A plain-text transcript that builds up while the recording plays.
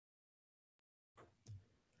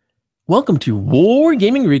Welcome to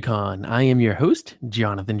Wargaming Recon. I am your host,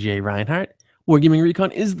 Jonathan J. Reinhardt. Wargaming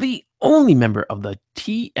Recon is the only member of the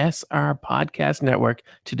TSR Podcast Network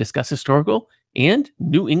to discuss historical and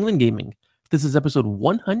New England gaming. This is episode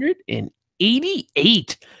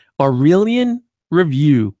 188, Aurelian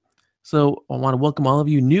Review. So I want to welcome all of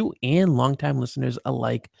you new and longtime listeners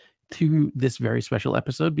alike to this very special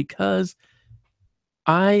episode because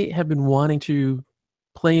I have been wanting to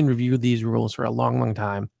play and review these rules for a long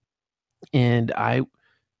time. And I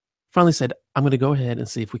finally said, I'm going to go ahead and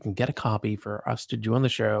see if we can get a copy for us to do on the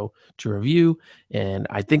show to review. And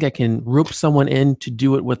I think I can rope someone in to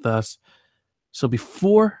do it with us. So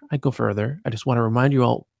before I go further, I just want to remind you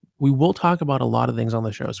all, we will talk about a lot of things on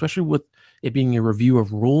the show, especially with it being a review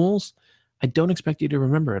of rules. I don't expect you to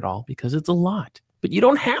remember it all because it's a lot, but you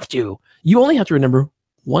don't have to. You only have to remember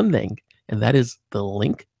one thing, and that is the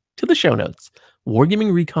link to the show notes,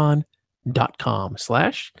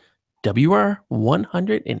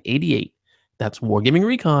 wargamingrecon.com/WR188. That's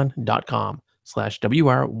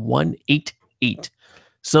wargamingrecon.com/WR188.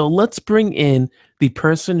 So let's bring in the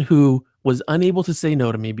person who was unable to say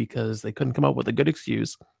no to me because they couldn't come up with a good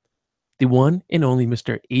excuse. The one and only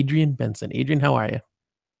Mr. Adrian Benson. Adrian, how are you?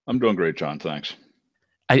 I'm doing great, John. Thanks.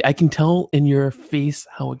 I can tell in your face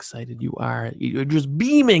how excited you are. You're just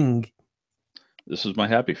beaming. This is my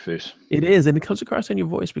happy face. It is, and it comes across in your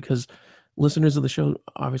voice because listeners of the show,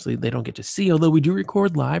 obviously, they don't get to see, although we do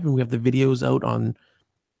record live and we have the videos out on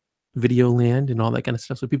Videoland and all that kind of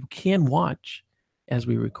stuff, so people can watch as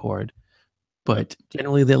we record. But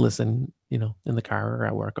generally, they listen, in the car or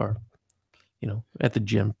at work or, at the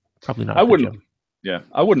gym. Probably not. I wouldn't. Yeah,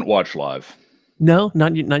 I wouldn't watch live. No,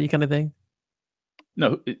 not your kind of thing.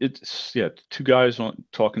 No, it's two guys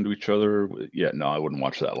talking to each other. Yeah, no, I wouldn't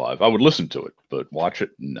watch that live. I would listen to it, but watch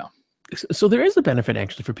it, no. So there is a benefit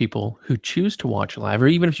actually for people who choose to watch live, or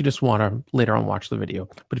even if you just want to later on watch the video.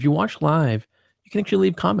 But if you watch live, you can actually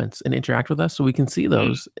leave comments and interact with us so we can see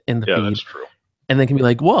those in the feed. Yeah, that's true. And then can be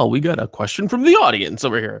like, well, we got a question from the audience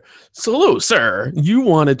over here. So, sir, you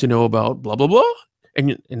wanted to know about blah, blah, blah.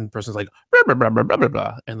 And the person's like, blah, blah, blah, blah, blah, blah,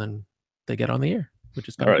 blah. And then they get on the air, which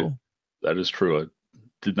is kind of cool. That is true. I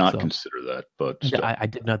did not consider that, but I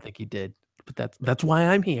did not think you did. But that's why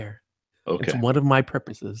I'm here. Okay. It's one of my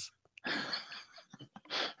purposes.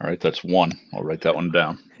 All right, that's one. I'll write that one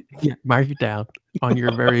down. Yeah, mark it down on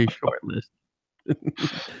your very short list.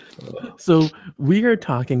 So we are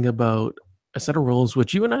talking about a set of rules,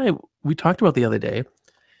 which you and we talked about the other day,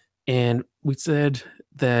 and we said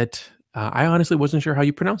that I honestly wasn't sure how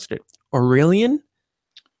you pronounced it. Aurelian?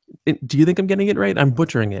 Do you think I'm getting it right? I'm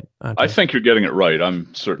butchering it. I think you're getting it right.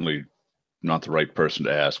 I'm certainly not the right person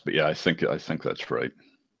to ask, but yeah, I think that's right.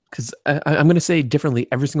 Because I'm going to say it differently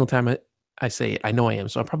every single time I say it. I know I am.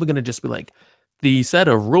 So I'm probably going to just be like, the set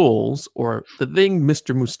of rules or the thing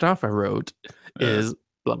Mr. Mustafa wrote is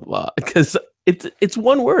blah, blah, blah. Because it's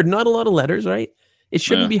one word, not a lot of letters, right? It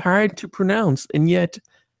shouldn't be hard to pronounce. And yet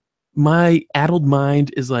my addled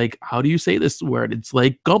mind is like, how do you say this word? It's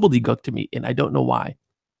like gobbledygook to me. And I don't know why.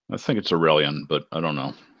 I think it's Aurelian, but I don't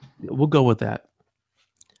know. We'll go with that.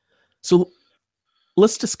 So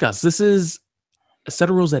let's discuss. This is a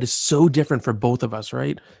set of rules that is so different for both of us,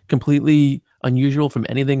 right? Completely unusual from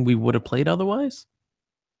anything we would have played otherwise.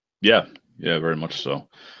 Yeah, very much so.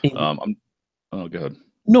 Go ahead.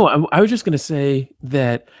 No, I was just going to say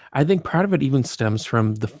that I think part of it even stems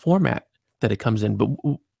from the format that it comes in. But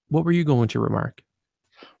what were you going to remark?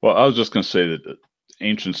 Well, I was just going to say that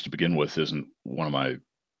Ancients to begin with isn't one of my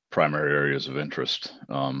primary areas of interest.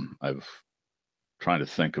 I've trying to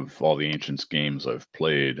think of all the Ancients games I've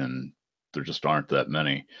played, and there just aren't that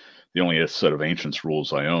many. The only set of Ancients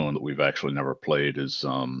rules I own that we've actually never played is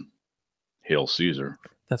Hail Caesar.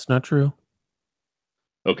 That's not true.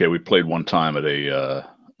 Okay, we played one time at a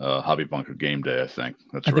Hobby Bunker game day, I think.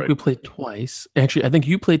 That's right. I think we played twice. Actually, I think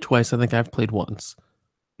you played twice. I think I've played once.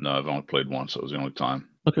 No, I've only played once. That was the only time.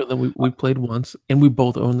 Okay, then we played once, and we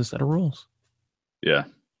both own the set of rules. Yeah.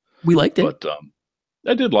 We liked it. But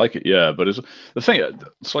I did like it, yeah. But it's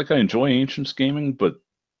like I enjoy Ancients gaming, but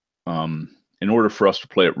in order for us to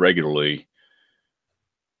play it regularly,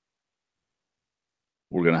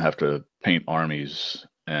 we're going to have to paint armies,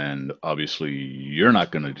 and obviously you're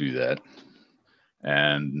not going to do that.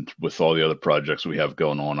 And with all the other projects we have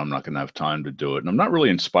going on, I'm not going to have time to do it. And I'm not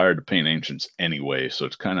really inspired to paint Ancients anyway, so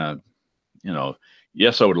it's kind of,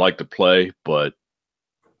 yes, I would like to play, but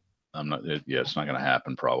I'm not. It's not going to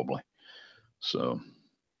happen probably. So,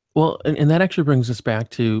 well, and that actually brings us back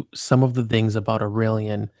to some of the things about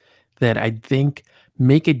Aurelian that I think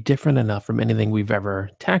make it different enough from anything we've ever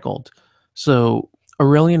tackled. So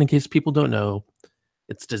Aurelian, in case people don't know,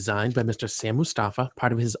 It's designed by Mr. Sam Mustafa,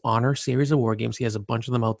 part of his Honor series of war games. He has a bunch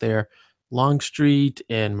of them out there. Longstreet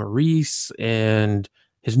and Maurice, and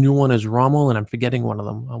his new one is Rommel, and I'm forgetting one of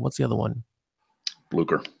them. What's the other one?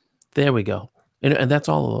 Blucher. There we go. And that's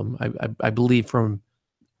all of them, I believe, from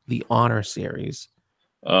the Honor series.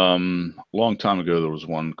 Long time ago, there was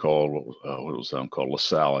one called, what was that one called?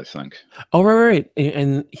 LaSalle, I think. Oh, right.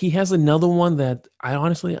 And he has another one that I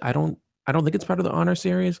honestly, I don't think it's part of the Honor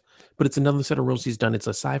series, but it's another set of rules he's done. It's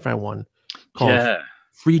a sci-fi one called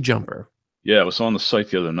Free Jumper. Yeah, it was on the site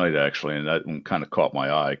the other night, actually, and that one kind of caught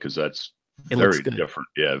my eye because that's very different.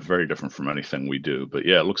 Yeah, very different from anything we do. But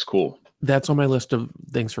yeah, it looks cool. That's on my list of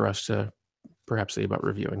things for us to perhaps say about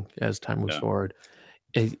reviewing as time moves forward.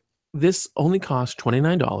 This only costs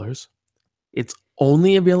 $29. It's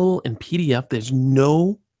only available in PDF. There's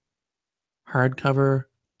no hardcover.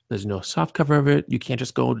 There's no soft cover of it. You can't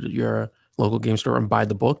just go to your local game store and buy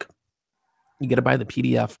the book. You got to buy the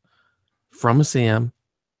PDF from Sam.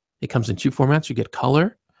 It comes in 2 formats. You get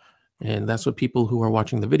color, and that's what people who are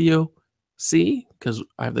watching the video see because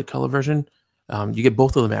I have the color version. You get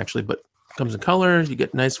both of them actually, but it comes in color. You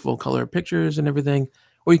get nice full color pictures and everything.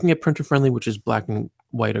 Or you can get printer friendly, which is black and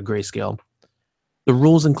white or grayscale. The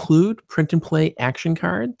rules include print and play action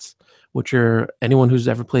cards, which are anyone who's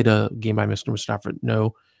ever played a game by Mr. Mustafa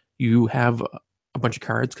know you have a bunch of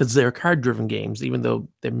cards because they're card-driven games, even though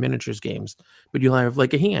they're miniatures games. But you'll have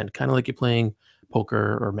like a hand, kind of like you're playing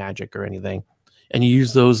poker or Magic or anything, and you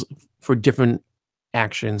use those for different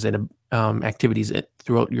actions and activities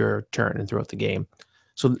throughout your turn and throughout the game.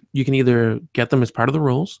 So you can either get them as part of the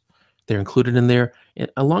rules, they're included in there,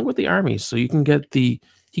 along with the armies. So you can get he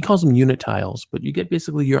calls them unit tiles, but you get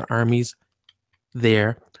basically your armies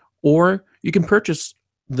there, or you can purchase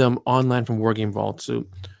them online from Wargame Vault. So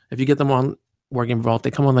if you get them on Wargame Vault,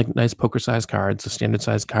 they come on like nice poker-sized cards, the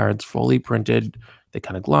standard-sized cards, fully printed. They're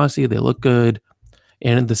kind of glossy, they look good.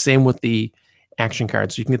 And the same with the action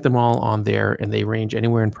cards. So you can get them all on there, and they range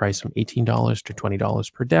anywhere in price from $18 to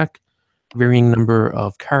 $20 per deck, varying number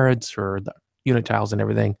of cards for the unit tiles and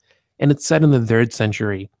everything. And it's set in the 3rd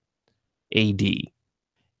century AD.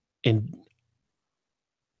 And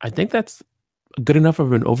I think that's good enough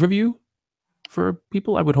of an overview for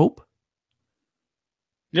people, I would hope.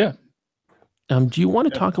 Yeah. Do you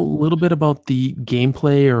want to talk a little bit about the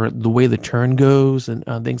gameplay or the way the turn goes and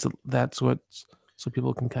things that's what, so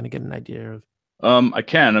people can kind of get an idea of? I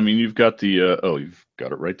can. I mean, you've got the you've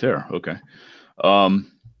got it right there. Okay.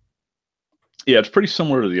 Yeah, it's pretty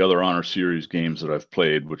similar to the other Honor Series games that I've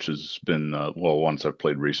played, which has been ones I've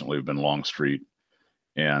played recently have been Longstreet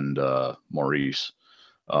and Maurice.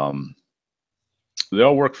 They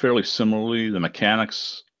all work fairly similarly. The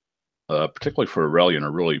mechanics, particularly for Aurelian,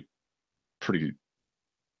 are really pretty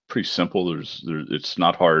simple. It's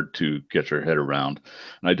not hard to get your head around.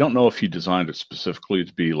 And I don't know if he designed it specifically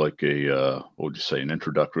to be like what would you say, an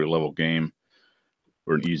introductory level game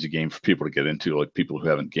or an easy game for people to get into, like people who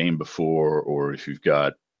haven't gamed before, or if you've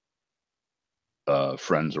got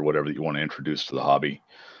friends or whatever that you want to introduce to the hobby.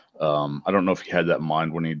 I don't know if he had that in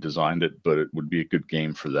mind when he designed it, but it would be a good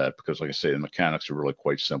game for that because, like I say, the mechanics are really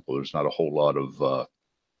quite simple. There's not a whole lot of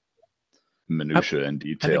minutia and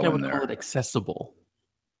detail in there. I think I would call it accessible.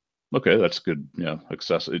 Okay, that's good. Yeah,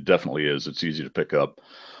 accessible. It definitely is. It's easy to pick up.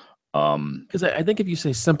 Because I think if you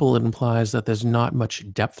say simple, it implies that there's not much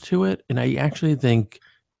depth to it. And I actually think,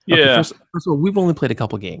 first of all, we've only played a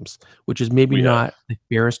couple games, which is maybe not the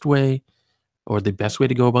fairest way or the best way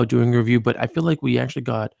to go about doing a review. But I feel like we actually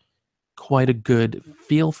got quite a good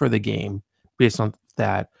feel for the game based on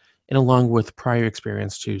that, and along with prior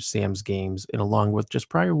experience to Sam's games, and along with just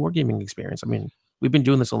prior wargaming experience. I mean, we've been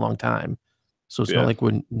doing this a long time, so it's not like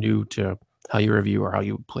we're new to how you review or how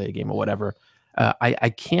you play a game or whatever. I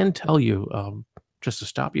can tell you, just to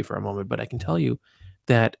stop you for a moment, but I can tell you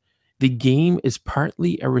that the game is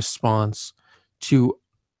partly a response to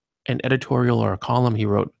an editorial or a column he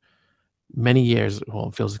wrote many years, well,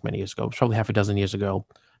 it feels like many years ago, probably half a dozen years ago,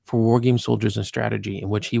 for Wargame Soldiers and Strategy, in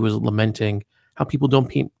which he was lamenting how people don't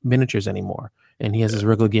paint miniatures anymore. And he has his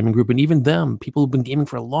regular gaming group, and even them, people who've been gaming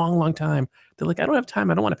for a long, long time, they're like, I don't have time.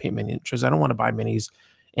 I don't want to paint miniatures. I don't want to buy minis.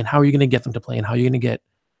 And how are you going to get them to play? And how are you going to get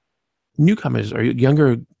newcomers or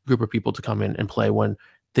younger group of people to come in and play when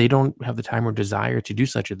they don't have the time or desire to do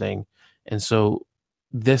such a thing? And so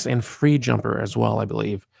this and Free Jumper as well, I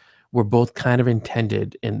believe, were both kind of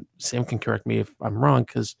intended, and Sam can correct me if I'm wrong,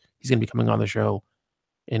 because he's going to be coming on the show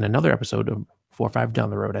in another episode of 4 or 5 down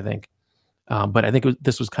the road, I think. But I think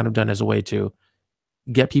this was kind of done as a way to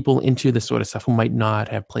get people into this sort of stuff who might not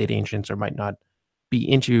have played Ancients or might not be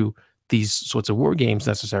into these sorts of war games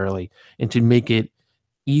necessarily, and to make it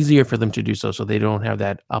easier for them to do so, so they don't have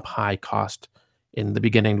that up high cost in the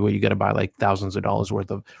beginning where you got to buy like thousands of dollars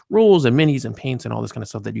worth of rules and minis and paints and all this kind of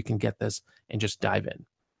stuff, that you can get this and just dive in.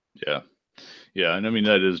 Yeah. Yeah. And I mean,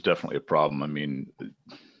 that is definitely a problem. I mean,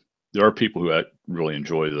 there are people who really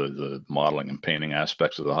enjoy the modeling and painting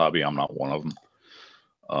aspects of the hobby. I'm not one of them.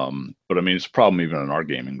 But I mean, it's a problem even in our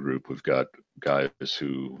gaming group. We've got guys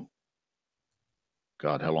who,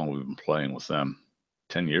 God, how long have we been playing with them?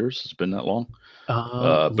 10 years? It's been that long.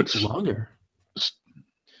 But Longer.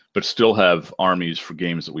 but still have armies for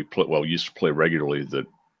games that we play, well, used to play regularly, that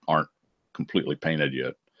aren't completely painted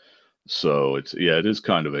yet. So it's, yeah, it is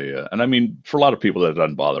kind of a, and I mean, for a lot of people that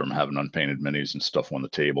doesn't bother them having unpainted minis and stuff on the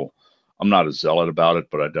table. I'm not a zealot about it,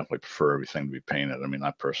 but I definitely prefer everything to be painted. I mean,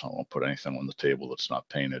 I personally won't put anything on the table that's not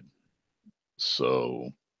painted. So,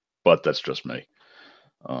 but that's just me.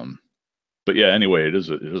 But yeah, anyway, it is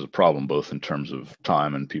a problem, both in terms of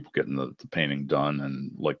time and people getting the painting done,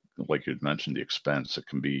 and like you'd mentioned, the expense. It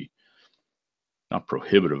can be not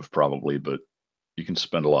prohibitive probably, but you can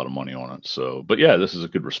spend a lot of money on it. So, but yeah, this is a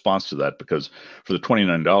good response to that, because for the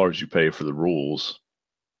 $29 you pay for the rules,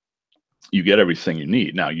 you get everything you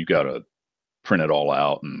need. Now you got to print it all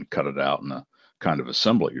out and cut it out and kind of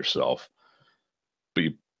assemble it yourself. But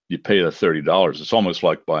you pay the $30. It's almost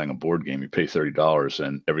like buying a board game. You pay $30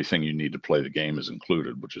 and everything you need to play the game is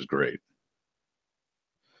included, which is great.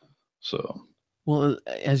 So, well,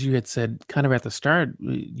 as you had said kind of at the start,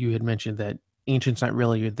 you had mentioned that ancient's not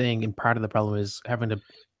really your thing, and part of the problem is having to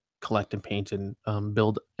collect and paint and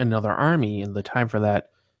build another army, and the time for that.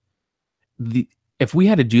 The If we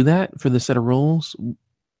had to do that for the set of rules,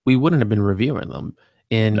 we wouldn't have been reviewing them.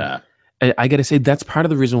 And nah. I got to say, that's part of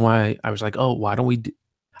the reason why I was like, oh, why don't we do,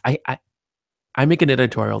 I, I I make an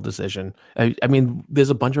editorial decision. I mean, there's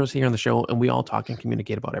a bunch of us here on the show, and we all talk and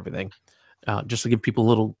communicate about everything, just to give people a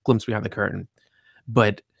little glimpse behind the curtain.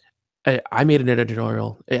 But I made an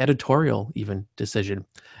editorial even decision,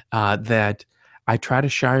 that I try to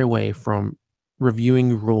shy away from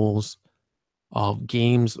reviewing rules of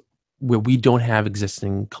games where we don't have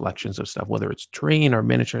existing collections of stuff, whether it's terrain or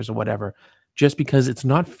miniatures or whatever, just because it's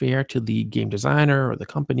not fair to the game designer or the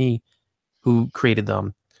company who created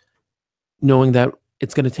them, knowing that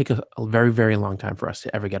it's going to take a very, very long time for us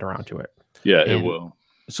to ever get around to it. Yeah, it And will.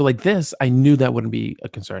 so, like this, I knew that wouldn't be a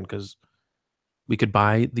concern because we could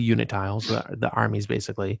buy the unit tiles, the armies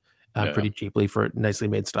basically, Yeah. pretty cheaply for nicely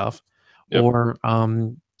made stuff. Yep. Or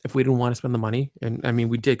if we didn't want to spend the money, and I mean,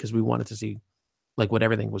 we did because we wanted to see like what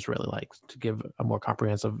everything was really like to give a more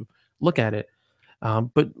comprehensive look at it.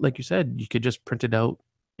 But like you said, you could just print it out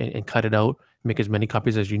and cut it out, make as many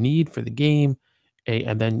copies as you need for the game,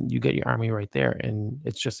 and then you get your army right there. And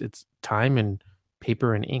it's time and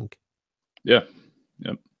paper and ink. Yeah.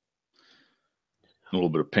 Yep. A little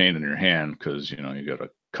bit of pain in your hand because you got to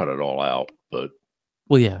cut it all out. But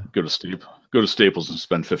Well, yeah, go to Staples and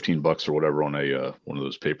spend $15 or whatever on a one of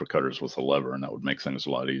those paper cutters with a lever, and that would make things a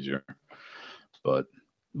lot easier. But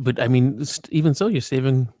but I mean, even so, you're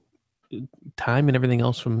saving time and everything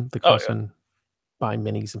else from the oh cost yeah, on buying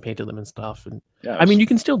minis and painting them and stuff. And yeah, I mean, you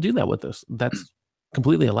can still do that with this. That's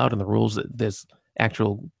completely allowed in the rules. That there's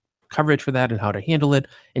actual coverage for that and how to handle it.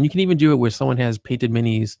 And you can even do it where someone has painted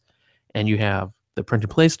minis and you have the print and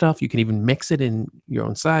play stuff. You can even mix it in your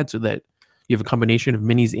own side so that you have a combination of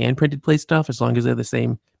minis and printed play stuff as long as they're the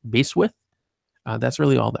same base width. That's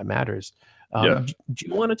really all that matters. yeah. Do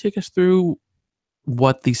you want to take us through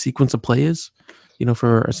what the sequence of play is,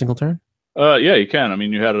 for a single turn? Yeah, you can. I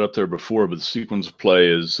mean, you had it up there before, but the sequence of play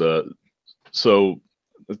is so.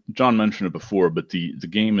 John mentioned it before, but the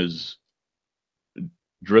game is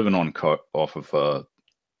driven off of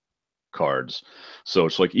cards. So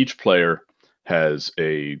it's like each player has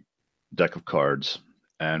a deck of cards,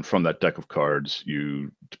 and from that deck of cards,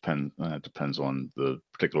 you it depends on the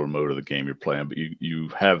particular mode of the game you're playing, but you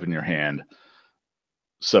have in your hand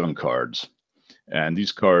 7 cards, and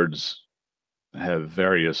these cards have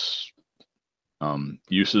various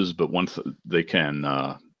uses, but they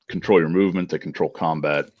can control your movement, they control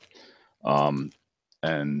combat,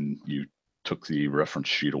 and you took the reference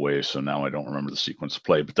sheet away, so now I don't remember the sequence of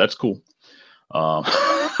play, but that's cool. Um,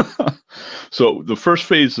 so the first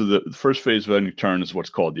phase of any turn is what's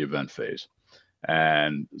called the event phase.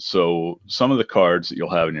 And so some of the cards that you'll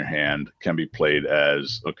have in your hand can be played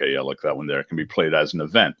as, okay, yeah, like that one there, can be played as an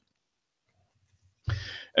event.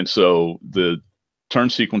 And so the turn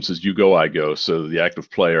sequence is you go, I go. So the active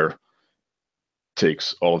player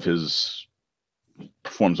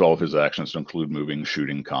performs all of his actions to include moving,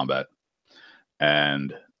 shooting, combat.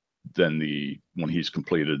 And then when he's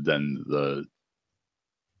completed, then the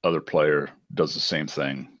other player does the same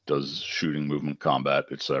thing, does shooting, movement, combat,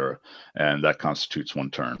 etc., and that constitutes 1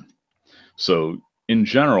 turn. So in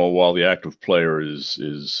general, while the active player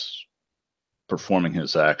is performing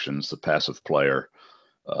his actions, the passive player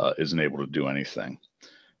isn't able to do anything.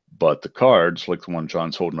 But the cards, like the one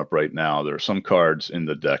John's holding up right now, there are some cards in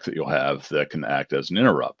the deck that you'll have that can act as an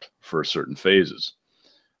interrupt for certain phases.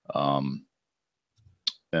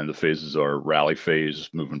 And the phases are rally phase,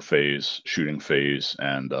 movement phase, shooting phase,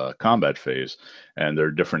 and combat phase. And there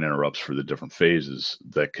are different interrupts for the different phases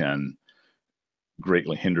that can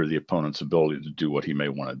greatly hinder the opponent's ability to do what he may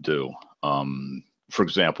want to do. For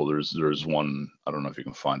example, there's one, I don't know if you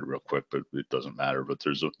can find it real quick, but it doesn't matter. But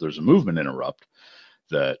there's a movement interrupt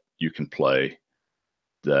that you can play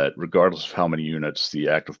that, regardless of how many units the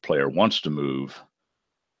active player wants to move,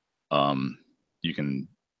 you can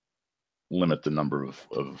limit the number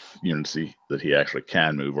of units that he actually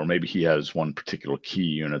can move, or maybe he has one particular key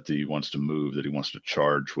unit that he wants to move, that he wants to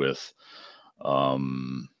charge with.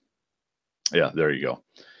 Yeah, there you go.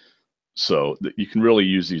 So you can really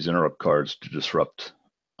use these interrupt cards to disrupt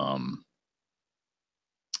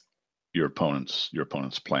your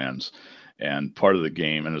opponent's plans. And part of the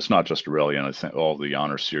game, and it's not just Aurelian, I think all the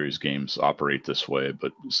Honor Series games operate this way,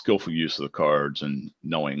 but skillful use of the cards and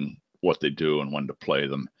knowing what they do and when to play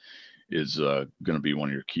them is going to be one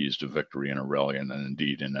of your keys to victory in Aurelian, and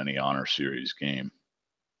indeed in any Honor Series game.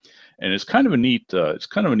 And it's kind of a neat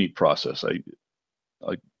process.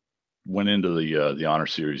 I went into the Honor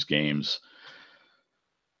Series games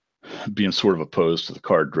being sort of opposed to the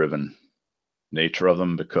card-driven nature of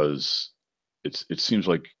them, because it seems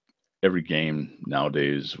like every game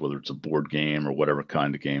nowadays, whether it's a board game or whatever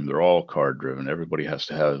kind of game, they're all card-driven. Everybody has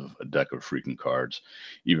to have a deck of freaking cards,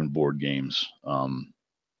 even board games.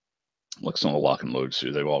 Like some of the lock and load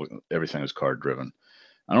series, everything is card-driven.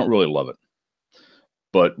 I don't really love it.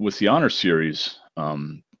 But with the Honor Series,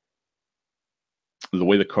 the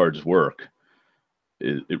way the cards work,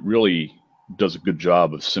 it really does a good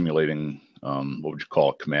job of simulating what would you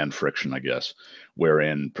call it, command friction, I guess,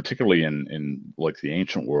 wherein, particularly in like the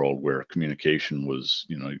ancient world, where communication was,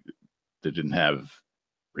 they didn't have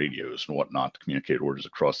radios and whatnot to communicate orders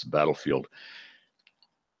across the battlefield.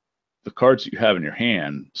 The cards that you have in your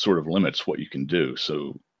hand sort of limits what you can do.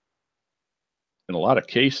 So in a lot of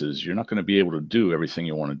cases, you're not going to be able to do everything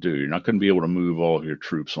you want to do. You're not going to be able to move all of your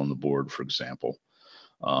troops on the board, for example.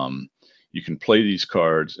 You can play these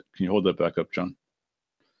cards. Can you hold that back up, John?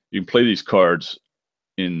 You can play these cards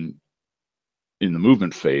in the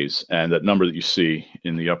movement phase, and that number that you see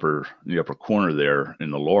in the upper corner there in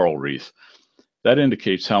the laurel wreath, that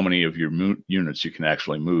indicates how many of your units you can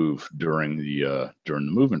actually move during the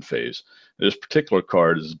movement phase. This particular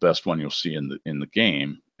card is the best one you'll see in the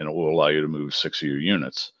game, and it will allow you to move 6 of your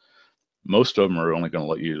units. Most of them are only going to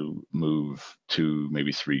let you move 2,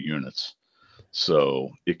 maybe 3 units. So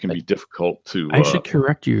it can be difficult to. I should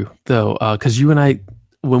correct you though, because you and I,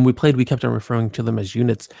 when we played, we kept on referring to them as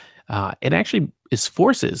units. It actually is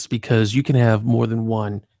forces, because you can have more than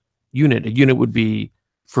one unit. A unit would be,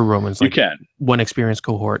 for Romans, like one experienced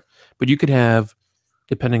cohort, but you could have,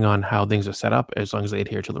 depending on how things are set up, as long as they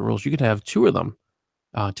adhere to the rules, you could have 2 of them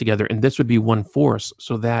together, and this would be one force.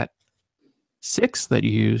 So that 6 that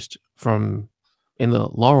you used from in the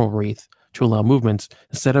laurel wreath to allow movements,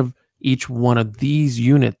 instead of each one of these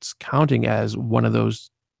units counting as one of those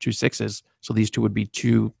 2 6s, so these 2 would be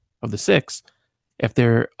 2 of the 6. If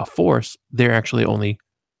they're a force, they're actually only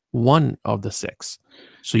 1 of the 6.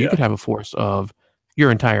 So you could have a force of your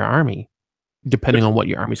entire army, depending on what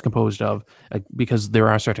your army is composed of, because there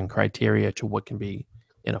are certain criteria to what can be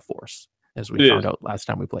in a force, as we found out last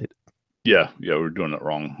time we played. Yeah, we were doing it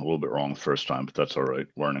wrong, a little bit wrong the first time, but that's all right,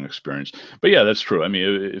 learning experience. But yeah, that's true. I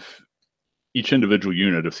mean, if each individual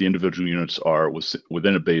unit, if the individual units are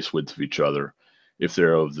within a base width of each other, if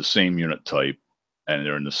they're of the same unit type and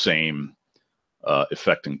they're in the same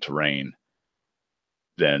affecting terrain,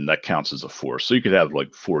 then that counts as a force. So you could have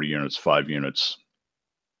like 40 units, 5 units.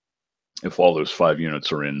 If all those 5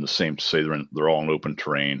 units are in the same, say they're all in open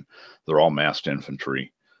terrain, they're all massed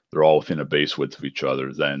infantry, they're all within a base width of each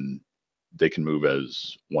other, then they can move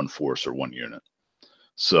as one force or one unit.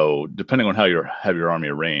 So depending on how you have your army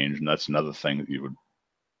arranged, and that's another thing that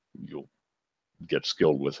you'll get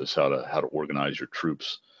skilled with, is how to organize your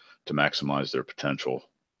troops to maximize their potential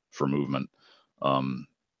for movement.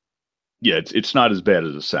 Yeah, it's not as bad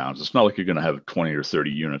as it sounds. It's not like you're going to have 20 or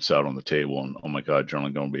 30 units out on the table, and oh my God, you're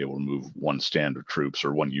only going to be able to move 1 stand of troops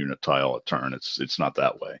or 1 unit tile a turn. It's not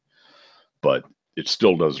that way, but it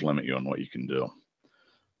still does limit you on what you can do.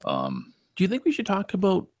 Do you think we should talk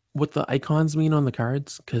about what the icons mean on the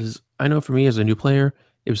cards? Because I know for me as a new player,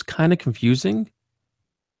 it was kind of confusing.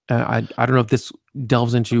 I don't know if this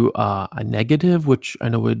delves into a negative, which I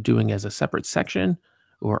know we're doing as a separate section,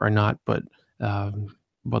 or not, but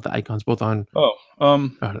about the icons, both on Oh,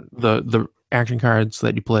 the action cards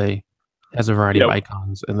that you play has a variety of yeah,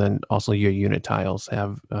 icons, and then also your unit tiles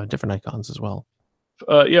have different icons as well.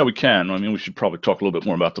 yeah, we can. I mean, we should probably talk a little bit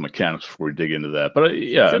more about the mechanics before we dig into that. But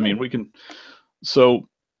yeah, I mean, Sure. we can. So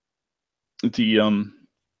the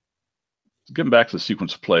getting back to the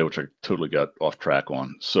sequence of play, which I totally got off track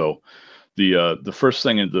on. So the first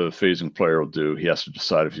thing the phasing player will do, he has to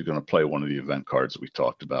decide if he's going to play one of the event cards that we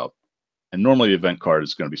talked about. And normally, the event card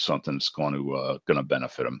is going to be something that's going to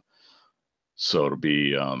benefit him. So it'll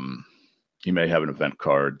be he may have an event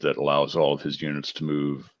card that allows all of his units to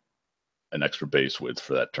move an extra base width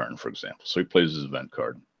for that turn, for example. So he plays his event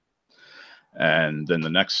card. And then the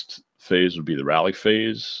next phase would be the rally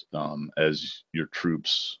phase, as your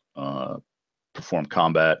troops perform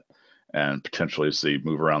combat, and potentially as they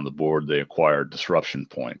move around the board, they acquire disruption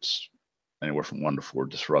points, anywhere from 1 to 4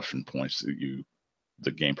 disruption points that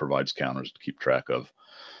the game provides counters to keep track of.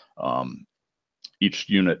 Each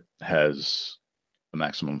unit has a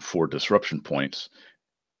maximum of 4 disruption points.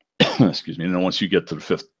 Excuse me. And then once you get to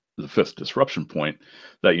the fifth disruption point,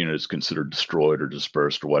 that unit is considered destroyed or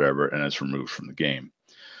dispersed or whatever, and it's removed from the game.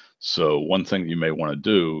 So one thing that you may want to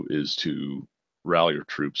do is to rally your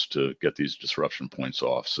troops to get these disruption points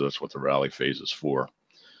off. So that's what the rally phase is for.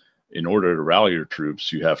 In order to rally your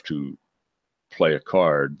troops, you have to play a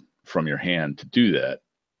card from your hand to do that.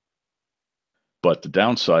 But the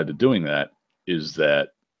downside to doing that is that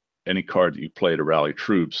any card that you play to rally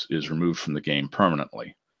troops is removed from the game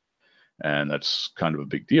permanently. And that's kind of a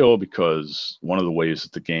big deal, because one of the ways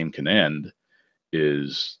that the game can end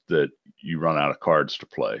is that you run out of cards to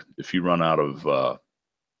play. If you run out of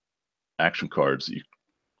action cards that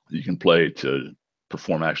you can play to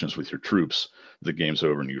perform actions with your troops, the game's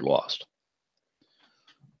over and you lost.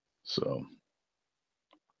 So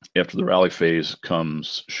after the rally phase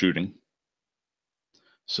comes shooting.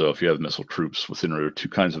 So if you have missile troops, within there are 2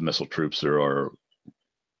 kinds of missile troops. There are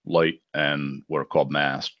light and what are called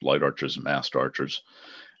massed, light archers and massed archers.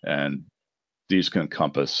 And these can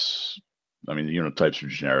encompass, I mean, the unit types are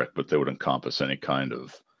generic, but they would encompass any kind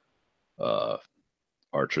of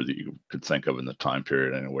archer that you could think of in the time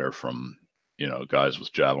period, anywhere from, guys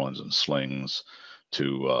with javelins and slings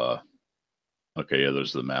to, okay, yeah,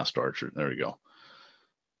 there's the massed archer. There you go.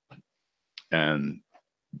 And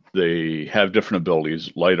they have different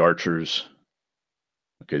abilities. Light archers,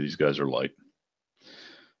 okay, these guys are light,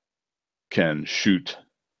 can shoot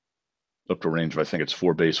up to a range of, I think it's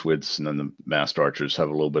 4 base widths, and then the massed archers have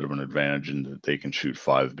a little bit of an advantage in that they can shoot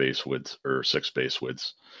 5 base widths or 6 base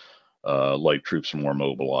widths. Light troops are more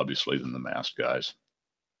mobile, obviously, than the massed guys.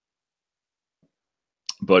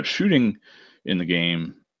 But shooting in the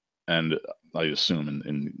game, and I assume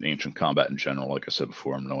in ancient combat in general, like I said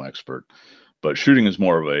before, I'm no expert, but shooting is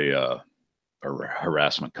more of a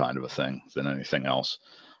harassment kind of a thing than anything else.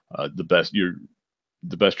 The best you're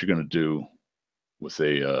going to do with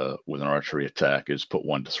an archery attack is put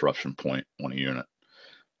 1 disruption point on a unit.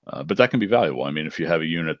 But that can be valuable. I mean, if you have a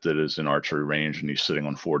unit that is in archery range and he's sitting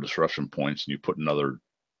on 4 disruption points, and you put another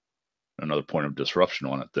point of disruption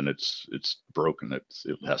on it, then it's broken. It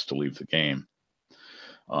has to leave the game.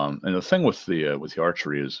 And the thing with the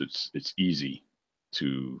archery is it's easy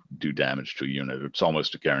to do damage to a unit. It's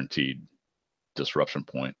almost a guaranteed disruption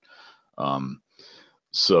point.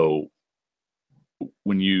 So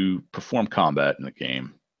when you perform combat in the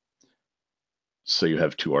game, say you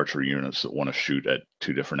have 2 archery units that want to shoot at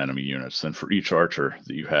 2 different enemy units, then for each archer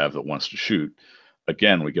that you have that wants to shoot,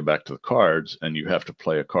 again, we get back to the cards, and you have to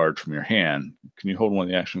play a card from your hand. Can you hold one of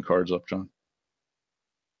the action cards up, John?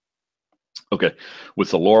 Okay.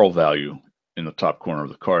 With the laurel value in the top corner of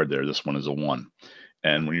the card there, this one is a 1.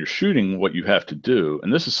 And when you're shooting, what you have to do,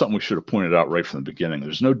 and this is something we should have pointed out right from the beginning,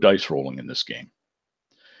 there's no dice rolling in this game.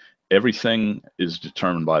 Everything is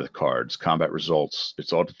determined by the cards. Combat results,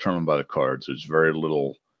 it's all determined by the cards. There's very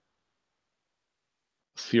little,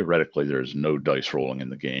 theoretically, there's no dice rolling in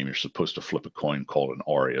the game. You're supposed to flip a coin called an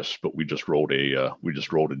aureus, but we just rolled a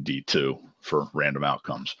D2 for random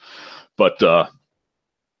outcomes. But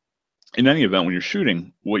in any event, when you're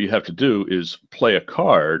shooting, what you have to do is play a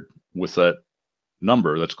card with that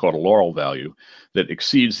number that's called a laurel value that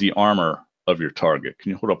exceeds the armor of your target.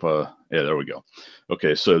 Can you hold up yeah, there we go.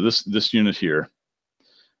 Okay, so this unit here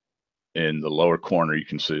in the lower corner, you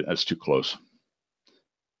can see that's too close.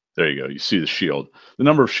 There you go. You see the shield. The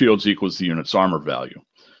number of shields equals the unit's armor value.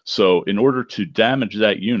 So in order to damage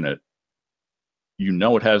that unit,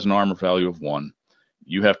 it has an armor value of 1.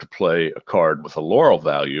 You have to play a card with a laurel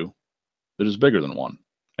value that is bigger than 1.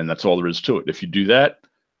 and that's all there is to it. If you do that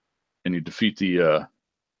and you defeat the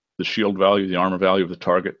shield value, the armor value of the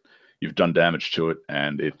target, you've done damage to it,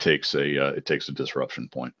 and it takes a disruption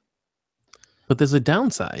point. But there's a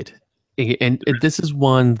downside, and this is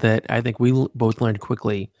one that I think we both learned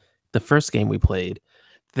quickly the first game we played,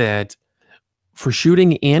 that for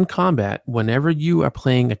shooting and combat, whenever you are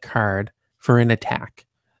playing a card for an attack,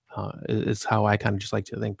 is how I kind of just like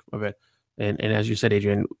to think of it. And as you said,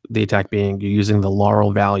 Adrian, the attack being you're using the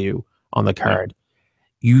laurel value on the card.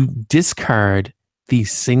 You discard the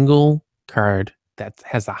single card that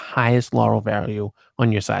has the highest laurel value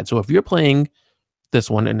on your side. So if you're playing this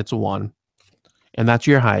one and it's a 1, and that's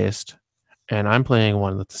your highest, and I'm playing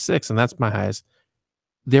one that's a 6, and that's my highest,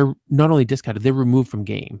 they're not only discarded, they're removed from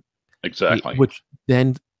game. Exactly. Which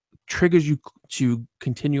then triggers you to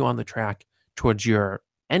continue on the track towards your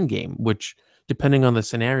end game, which, depending on the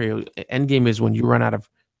scenario, end game is when you run out of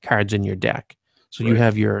cards in your deck. So you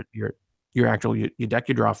have your actual your deck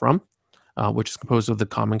you draw from, which is composed of the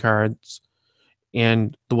common cards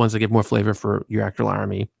and the ones that give more flavor for your actual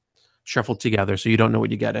army, shuffled together so you don't know what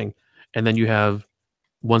you're getting. And then you have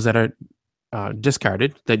ones that are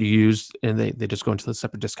discarded that you use, and they just go into the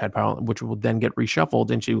separate discard pile, which will then get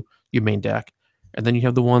reshuffled into your main deck. And then you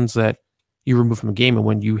have the ones that you remove from a game, and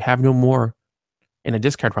when you have no more in a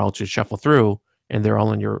discard pile to shuffle through, and they're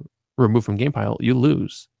all in your remove from game pile, you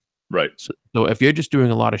lose. Right. So if you're just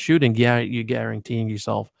doing a lot of shooting, yeah, you're guaranteeing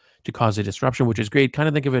yourself to cause a disruption, which is great. Kind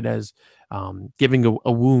of think of it as giving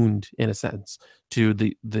a wound, in a sense, to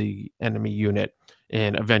the enemy unit,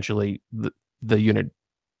 and eventually the unit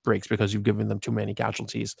breaks because you've given them too many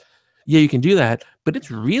casualties. Yeah, you can do that, but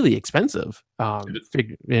it's really expensive. And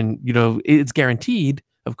it's guaranteed,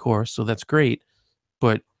 of course, so that's great.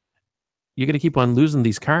 But you're going to keep on losing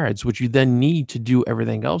these cards, which you then need to do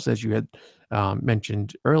everything else, as you had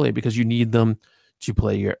mentioned earlier, because you need them to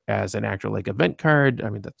play as an actual event card. I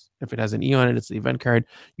mean, that's if it has an E on it, it's the event card.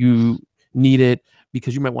 You need it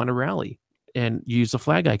because you might want to rally and use the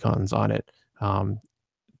flag icons on it.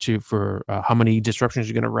 For how many disruptions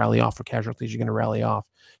you're going to rally off or casualties you're going to rally off.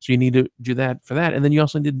 So you need to do that for that. And then you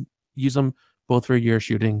also need to use them both for your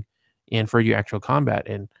shooting and for your actual combat.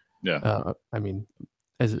 And I mean,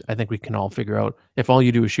 as I think we can all figure out, if all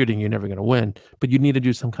you do is shooting, you're never going to win. But you need to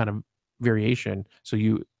do some kind of variation so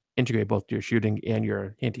you integrate both your shooting and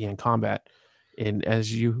your hand-to-hand combat. And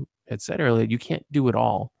as you had said earlier, you can't do it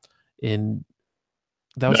all. And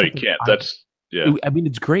that was you can't. I mean,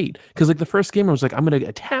 it's great because the first game I was like, I'm going to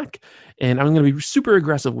attack and I'm going to be super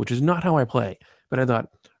aggressive, which is not how I play. But I thought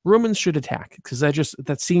Romans should attack because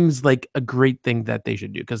that seems like a great thing that they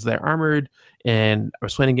should do because they're armored, and I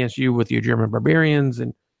was playing against you with your German barbarians,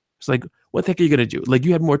 and it's like, what the heck are you going to do?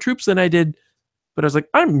 You had more troops than I did, but I was like,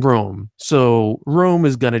 I'm Rome, so Rome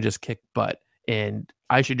is going to just kick butt, and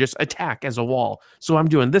I should just attack as a wall. So I'm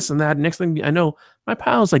doing this and that. Next thing I know, my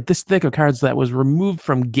pile's this thick of cards that was removed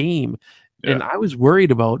from game. Yeah. And I was worried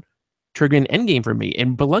about triggering endgame for me.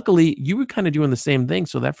 But luckily, you were kind of doing the same thing.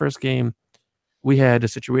 So that first game, we had a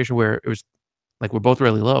situation where it was we're both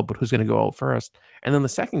really low, but who's going to go out first? And then the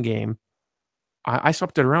second game, I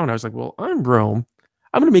swapped it around. I was like, well, I'm Rome.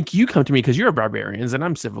 I'm going to make you come to me because you're barbarians and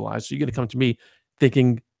I'm civilized. So you're going to come to me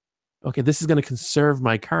thinking, okay, this is going to conserve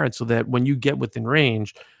my card so that when you get within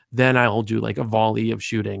range, then I'll do a volley of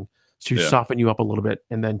shooting to soften you up a little bit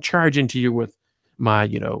and then charge into you with my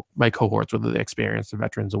cohorts, whether they're experienced or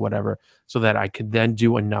veterans or whatever, so that I could then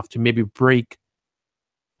do enough to maybe break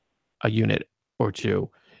a unit or two.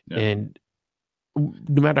 Yeah. And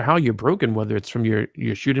no matter how you're broken, whether it's from your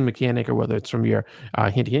shooting mechanic or whether it's from your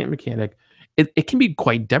hand-to-hand mechanic, it can be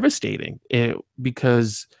quite devastating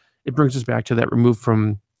because it brings us back to that remove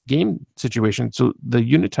from game situation. So the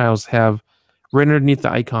unit tiles have right underneath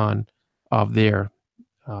the icon of their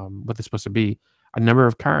what they're supposed to be, a number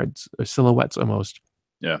of cards, or silhouettes almost.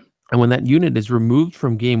 Yeah. And when that unit is removed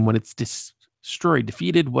from game, when it's destroyed,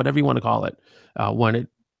 defeated, whatever you want to call it, when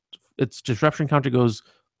its disruption counter goes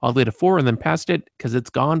all the way to 4 and then past it because it's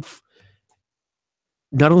gone,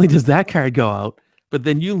 not only does that card go out, but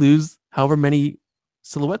then you lose however many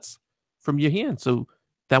silhouettes from your hand. So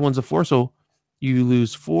that one's a 4. So you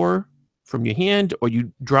lose 4 from your hand, or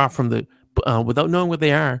you draw from the, without knowing what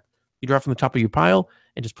they are, you draw from the top of your pile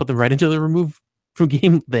and just put them right into the remove from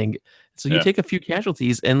game thing. So you take a few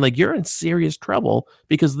casualties and you're in serious trouble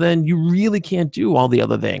because then you really can't do all the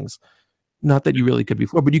other things. Not that you really could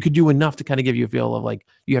before, but you could do enough to kind of give you a feel of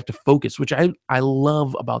you have to focus, which I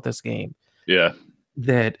love about this game. Yeah.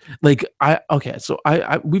 That so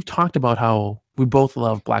we've talked about how we both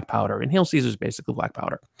love black powder, and Hail Caesar is basically black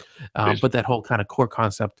powder. But that whole kind of core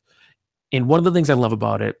concept. And one of the things I love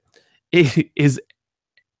about it is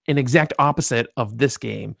an exact opposite of this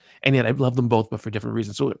game, and yet I love them both, but for different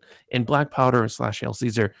reasons. So in Black Powder and slash Hail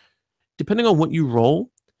Caesar, depending on what you roll,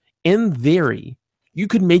 in theory, you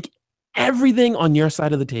could make everything on your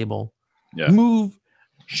side of the table move,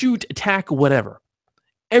 shoot, attack, whatever.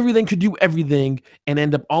 Everything could do everything and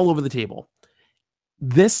end up all over the table.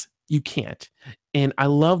 This you can't. And I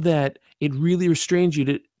love that it really restrains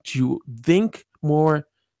you to think more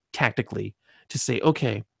tactically, to say,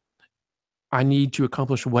 okay, I need to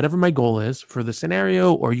accomplish whatever my goal is for the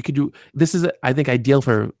scenario, or you could do this is, I think, ideal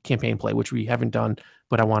for campaign play, which we haven't done,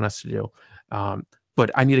 but I want us to do.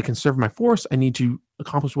 But I need to conserve my force. I need to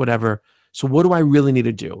accomplish whatever. So what do I really need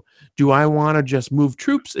to do? Do I want to just move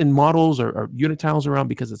troops and models or unit tiles around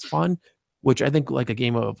because it's fun? Which I think like a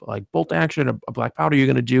game of like bolt action, a black powder, you're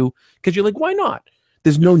going to do because you're like, why not?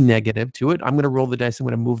 There's no negative to it. I'm going to roll the dice. I'm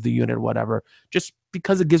going to move the unit or whatever, just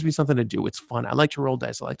because it gives me something to do. It's fun. I like to roll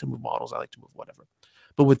dice. I like to move models. I like to move whatever.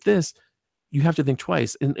 But with this, you have to think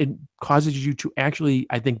twice, and it causes you to actually,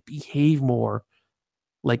 I think, behave more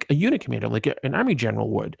like a unit commander, like an army general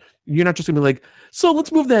would. You're not just going to be like, so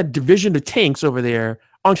let's move that division of tanks over there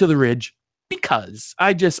onto the ridge because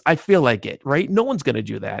I feel like it, right? No one's going to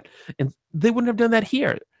do that. And they wouldn't have done that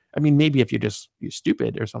here. I mean, maybe if you're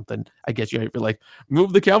stupid or something, I guess you're like,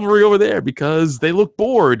 move the cavalry over there because they look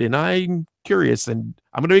bored and I'm curious and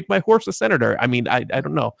I'm going to make my horse a senator. I mean, I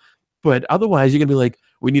don't know. But otherwise, you're going to be like,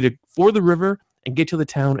 we need to ford the river and get to the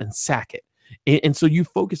town and sack it. And so you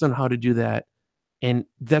focus on how to do that. And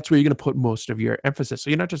that's where you're going to put most of your emphasis. So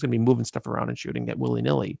you're not just going to be moving stuff around and shooting at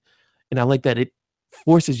willy-nilly. And I like that it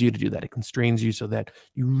forces you to do that. It constrains you so that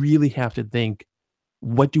you really have to think,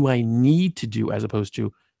 what do I need to do as opposed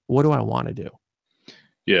to what do I want to do?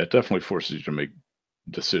 Yeah, it definitely forces you to make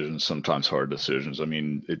decisions, sometimes hard decisions. I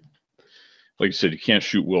mean, like you said, you can't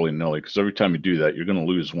shoot willy-nilly because every time you do that, you're going to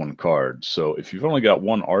lose one card. So if you've only got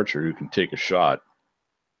one archer who can take a shot,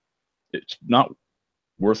 it's not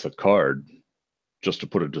worth a card just to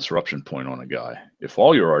put a disruption point on a guy. If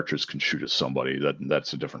all your archers can shoot at somebody,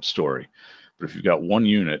 that's a different story. But if you've got one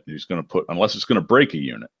unit, he's going to put, unless it's going to break a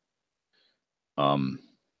unit,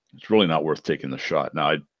 it's really not worth taking the shot.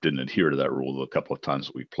 Now, I didn't adhere to that rule a couple of times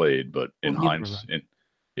that we played, but in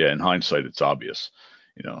hindsight, it's obvious,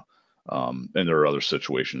 you know. And there are other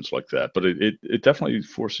situations like that, but it definitely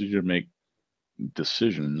forces you to make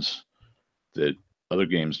decisions that other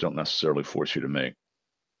games don't necessarily force you to make,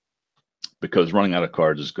 because running out of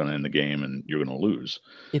cards is going to end the game and you're going to lose.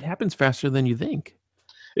 It happens faster than you think.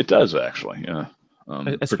 It does, actually, yeah.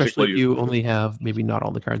 Especially if you only have maybe not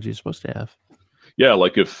all the cards you're supposed to have. Yeah,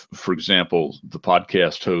 like if, for example, the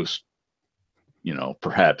podcast host,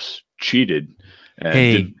 perhaps cheated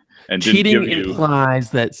and cheating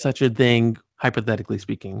implies that such a thing, hypothetically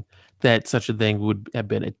speaking, that such a thing would have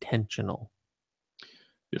been intentional.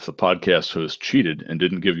 If the podcast host cheated and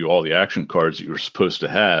didn't give you all the action cards that you were supposed to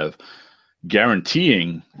have,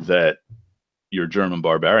 guaranteeing that your German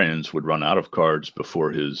barbarians would run out of cards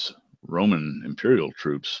before his Roman imperial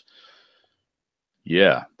troops,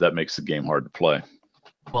 yeah, that makes the game hard to play.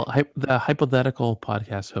 Well, the hypothetical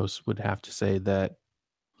podcast host would have to say that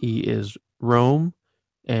he is Rome,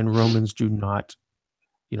 and Romans do not,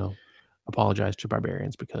 apologize to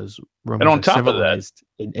barbarians because Romans are civilized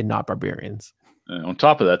and not barbarians. On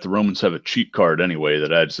top of that, the Romans have a cheat card anyway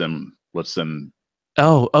that lets them.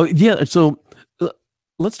 Oh yeah. So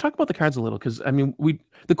let's talk about the cards a little, because I mean,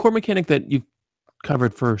 the core mechanic that you've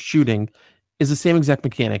covered for shooting is the same exact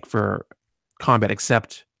mechanic for combat,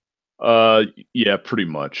 except yeah, pretty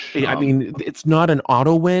much. I mean, it's not an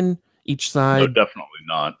auto win. Each side, no, definitely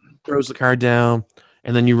not, throws the card down,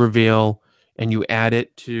 and then you reveal and you add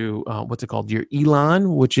it to what's it called? Your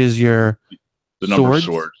elan, which is the number of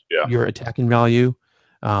swords. Yeah, your attacking value.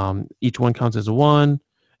 Each one counts as a 1.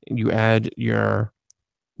 You add your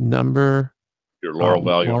number, your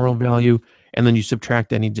laurel value, and then you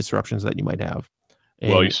subtract any disruptions that you might have.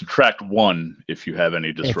 Well, you subtract 1 if you have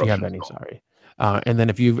any disruptions. If you have any, sorry. And then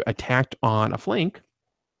if you've attacked on a flank,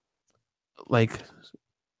 like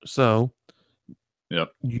so, yep,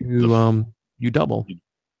 you double.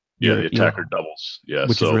 Yeah, the attacker doubles. Yeah,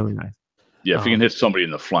 which is really nice. Yeah, if you can hit somebody in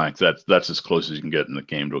the flank, that's as close as you can get in the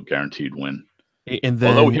game to a guaranteed win. And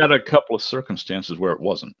then, although we had a couple of circumstances where it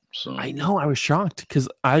wasn't. So I know, I was shocked because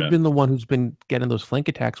I've been the one who's been getting those flank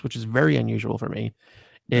attacks, which is very unusual for me.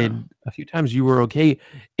 And a few times you were okay.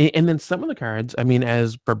 And then some of the cards, I mean,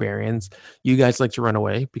 as barbarians, you guys like to run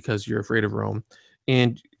away because you're afraid of Rome.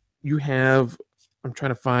 And you have, I'm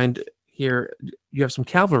trying to find here, you have some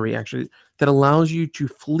cavalry actually that allows you to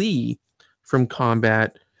flee from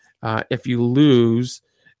combat if you lose.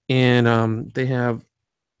 And they have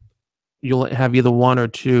you'll have either one or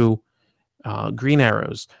two green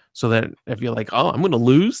arrows, so that if you're like, oh, I'm going to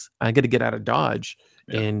lose, I got to get out of dodge,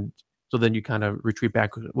 Yeah. and so then you kind of retreat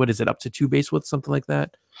back. What is it, up to 2 base width, something like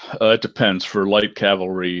that? It depends. For light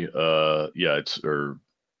cavalry, light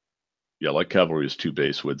cavalry is 2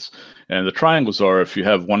 base widths. And the triangles are, if you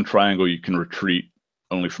have one triangle, you can retreat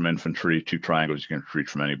only from infantry. 2 triangles, you can retreat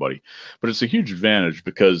from anybody. But it's a huge advantage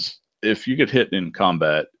because if you get hit in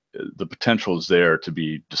combat, the potential is there to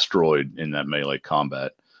be destroyed in that melee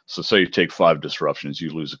combat. So say you take 5 disruptions, you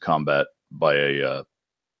lose a combat by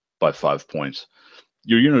 5 points.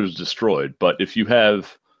 Your unit is destroyed. But if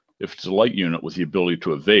it's a light unit with the ability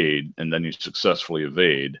to evade, and then you successfully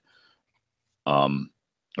evade,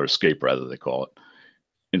 or escape rather, they call it.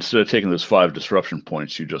 Instead of taking those 5 disruption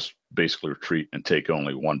points, you just basically retreat and take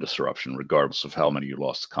only 1 disruption, regardless of how many you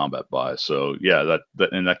lost the combat by. So yeah,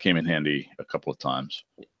 that came in handy a couple of times.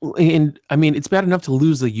 And I mean, it's bad enough to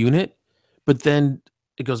lose a unit, but then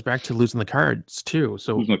it goes back to losing the cards too.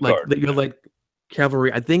 So Losing a like card. you're like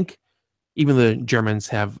cavalry. I think even the Germans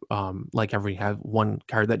have like every have 1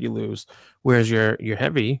 card that you lose, whereas your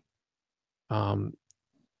heavy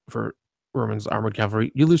for Roman's armored cavalry,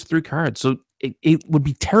 you lose 3 cards. So it would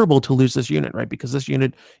be terrible to lose this unit, right? Because this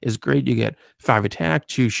unit is great. You get 5 attack,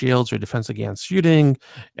 2 shields or defense against shooting.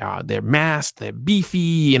 They're masked, they're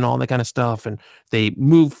beefy, and all that kind of stuff. And they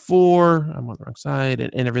move 4. I'm on the wrong side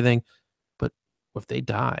and everything. But if they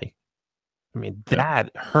die, I mean, Yeah.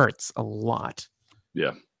 that hurts a lot.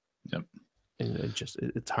 Yeah. Yep. And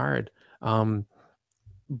it's hard.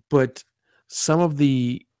 But some of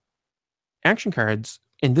the action cards,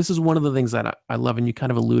 and this is one of the things that I love, and you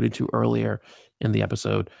kind of alluded to earlier in the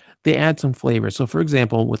episode, they add some flavor. So, for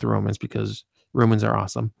example, with Romans, because Romans are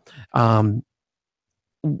awesome,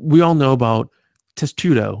 we all know about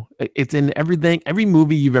Testudo. It's in everything, every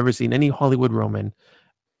movie you've ever seen, any Hollywood Roman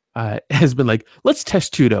has been like, let's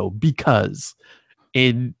Testudo because,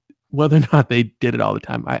 and whether or not they did it all the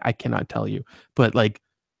time, I cannot tell you, but like,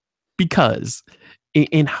 because.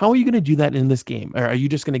 And how are you going to do that in this game? Or are you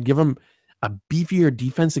just going to give them a beefier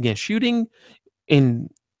defense against shooting? And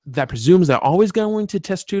that presumes they're always going to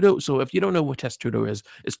Testudo. So if you don't know what Testudo is,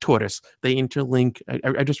 it's tortoise. They interlink.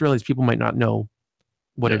 I just realized people might not know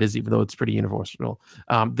what it is, even though it's pretty universal.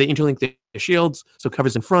 They interlink the shields, so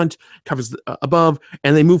covers in front, covers above,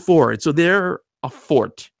 and they move forward. So they're a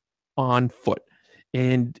fort on foot.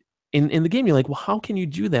 And in the game, you're like, well, how can you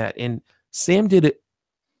do that? And Sam did it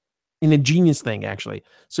in a genius thing, actually.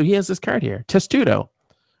 So he has this card here, Testudo,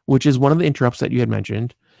 which is one of the interrupts that you had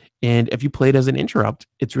mentioned. And if you play it as an interrupt,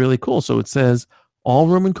 it's really cool. So it says all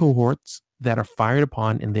Roman cohorts that are fired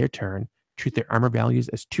upon in their turn treat their armor values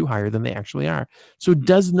as 2 higher than they actually are. So it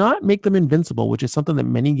does not make them invincible, which is something that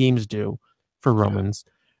many games do for Romans.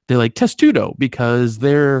 Yeah. They're like Testudo because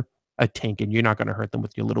they're a tank and you're not going to hurt them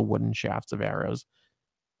with your little wooden shafts of arrows.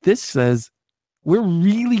 This says we're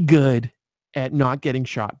really good at not getting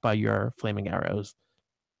shot by your flaming arrows,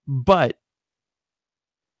 but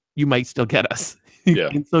you might still get us. Yeah.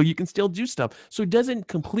 And so you can still do stuff. So it doesn't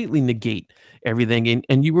completely negate everything.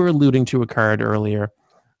 And you were alluding to a card earlier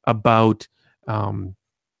about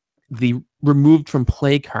the removed from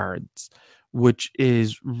play cards, which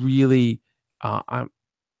is really,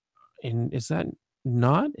 is that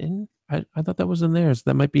not in? I thought that was in there. So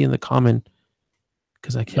that might be in the common,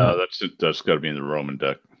 because I cannot. No, that's got to be in the Roman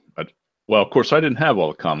deck. Well, of course, I didn't have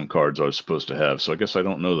all the common cards I was supposed to have, so I guess I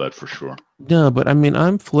don't know that for sure. No, but I mean,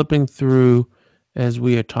 I'm flipping through as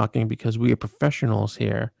we are talking because we are professionals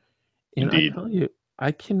here. And Indeed. I tell you,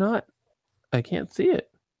 I can't see it.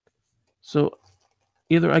 So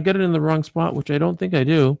either I get it in the wrong spot, which I don't think I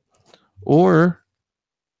do, or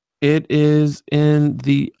it is in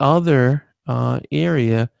the other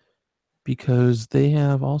area because they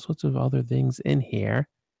have all sorts of other things in here.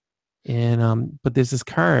 And but there's this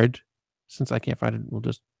card. Since I can't find it, we'll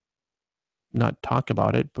just not talk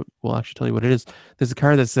about it, but we'll actually tell you what it is. There's a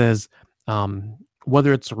card that says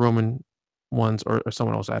whether it's the Roman ones or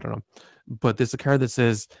someone else, I don't know. But there's a card that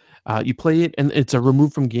says you play it, and it's a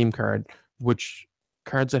remove from game card, which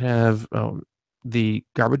cards that have the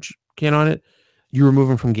garbage can on it, you remove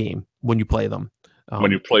them from game when you play them.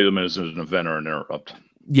 When you play them as an event or an interrupt.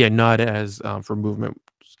 Yeah, not as for movement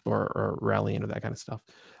or rallying or that kind of stuff.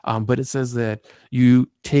 But it says that you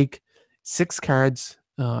take 6 cards,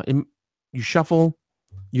 you shuffle,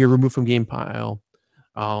 you're removed from game pile.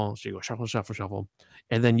 So you go shuffle, shuffle, shuffle.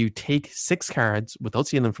 And then you take 6 cards without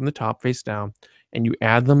seeing them from the top face down, and you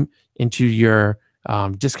add them into your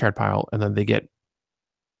discard pile, and then they get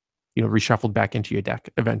reshuffled back into your deck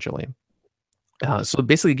eventually. So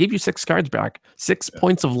basically, it gave you 6 cards back, 6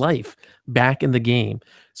 points of life back in the game,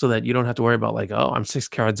 so that you don't have to worry about like, oh, I'm 6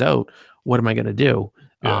 cards out. What am I going to do?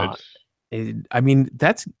 Yeah, Uh, I mean, it.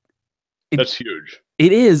 that's huge.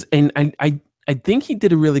 It is, and I think he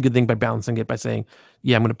did a really good thing by balancing it by saying,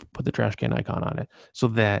 yeah, I'm going to put the trash can icon on it so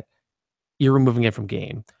that you're removing it from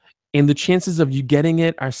game, and the chances of you getting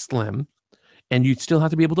it are slim, and you still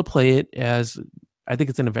have to be able to play it as I think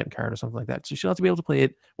it's an event card or something like that. So you still have to be able to play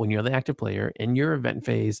it when you're the active player in your event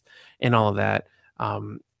phase and all of that.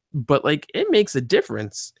 But like it makes a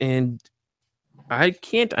difference, and I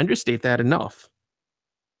can't understate that enough.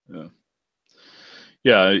 Yeah.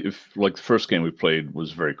 Yeah, if like the first game we played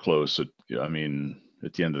was very close. I mean,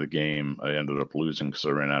 at the end of the game, I ended up losing because I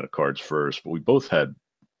ran out of cards first. But we both had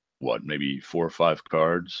what, maybe 4 or 5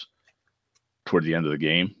 cards toward the end of the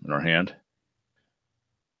game in our hand.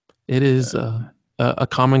 It is a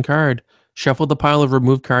common card. Shuffle the pile of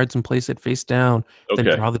removed cards and place it face down. Then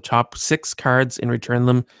Okay. draw the top 6 cards and return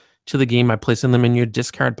them to the game by placing them in your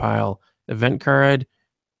discard pile. Event card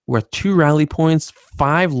worth 2 rally points,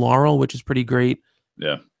 5 laurel, which is pretty great,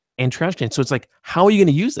 Yeah. and trash can. So it's like, how are you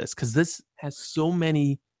going to use this? Because this has so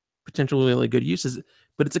many potentially really good uses,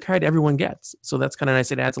 but it's a card everyone gets. So that's kind of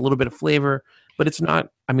nice. It adds a little bit of flavor, but it's not,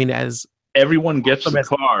 I mean, as Everyone gets the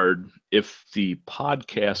card if the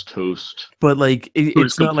podcast host, but like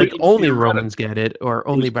it's not like only Romans get it or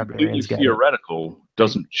only barbarians get it. Theoretical,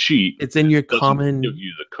 doesn't cheat. It's in your doesn't common. give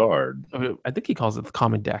you the card. I think he calls it the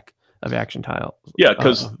common deck of action tile. Yeah,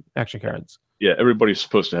 because action cards. Yeah, everybody's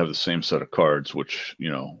supposed to have the same set of cards, which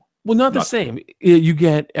Well, not the same. You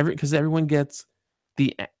get because everyone gets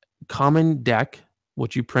the common deck,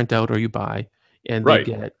 which you print out or you buy, and right.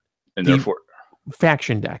 They get and therefore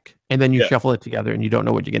faction deck, and then you shuffle it together, and you don't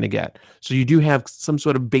know what you're going to get. So you do have some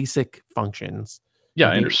sort of basic functions. Yeah,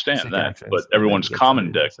 I understand that, actions, but everyone's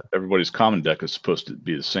common deck, everybody's common deck is supposed to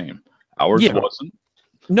be the same. Ours wasn't.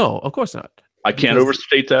 No, of course not. I can't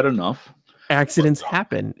overstate that enough. Accidents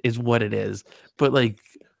happen, is what it is. But like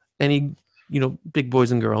any big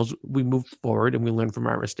boys and girls, we move forward and we learn from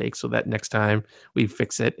our mistakes so that next time we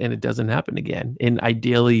fix it and it doesn't happen again. And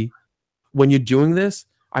ideally, when you're doing this,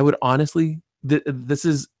 I would honestly, this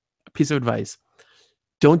is a piece of advice.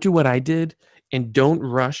 Don't do what I did and don't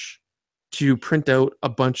rush to print out a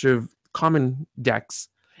bunch of common decks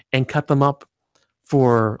and cut them up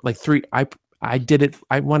for like 3. I did it.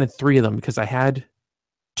 I wanted 3 of them because I had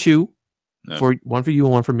 2 for one for you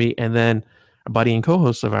and one for me. And then a buddy and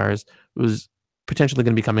co-host of ours was potentially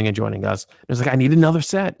going to be coming and joining us. It was like, I need another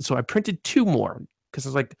set. So I printed 2 more because I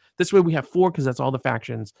was like, this way we have 4 because that's all the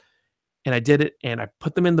factions. And I did it and I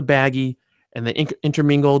put them in the baggie and they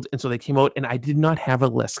intermingled. And so they came out and I did not have a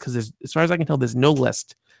list because as far as I can tell, there's no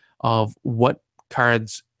list of what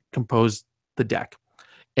cards compose the deck.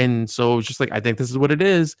 And so it's just like, I think this is what it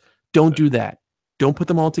is. Don't do that. Don't put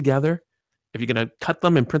them all together. If you're going to cut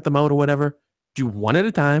them and print them out or whatever, do one at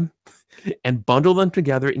a time and bundle them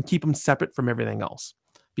together and keep them separate from everything else,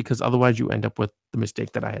 because otherwise you end up with the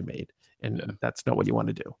mistake that I had made. And that's not what you want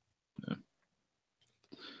to do. Yeah.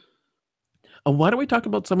 Why don't we talk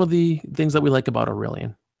about some of the things that we like about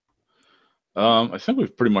Aurelian? I think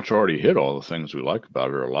we've pretty much already hit all the things we like about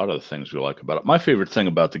it, or a lot of the things we like about it. My favorite thing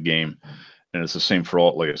about the game, and it's the same for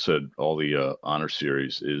all, like I said, all the honor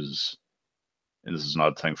series is, and this is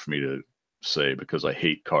not a thing for me to say because I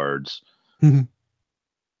hate cards,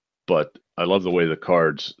 but I love the way the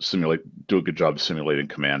cards do a good job of simulating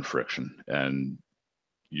command friction, and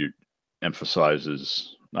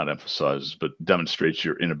demonstrates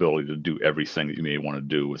your inability to do everything that you may want to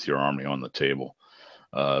do with your army on the table.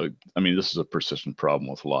 I mean, this is a persistent problem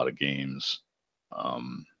with a lot of games,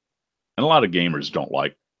 and a lot of gamers don't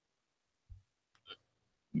like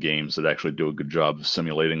games that actually do a good job of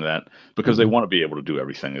simulating that, because they want to be able to do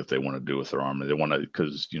everything that they want to do with their army. They want to,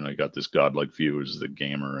 because you got this godlike view as the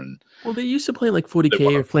gamer, and they used to play like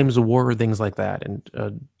 40K or Flames of War or things like that,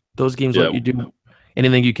 and those games let you do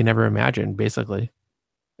anything you can ever imagine, basically.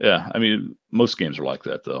 Yeah, I mean, most games are like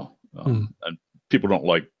that though, and people don't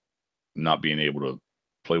like not being able to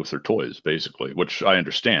play with their toys, basically, which I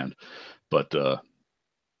understand, but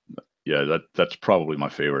yeah, that's probably my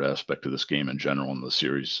favorite aspect of this game in general in the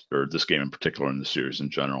series, or this game in particular in the series in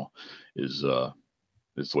general, is the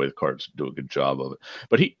way the cards do a good job of it.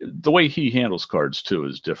 But the way he handles cards too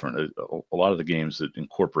is different. A lot of the games that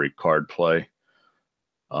incorporate card play,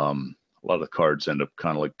 a lot of the cards end up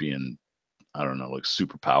kind of like being, I don't know, like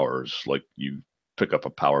superpowers, like you pick up a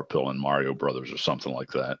power pill in Mario Brothers or something like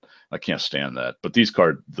that. I can't stand that. But these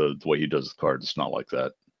cards, the way he does the cards, it's not like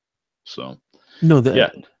that. So no,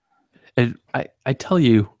 I tell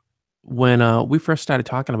you, when we first started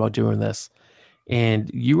talking about doing this,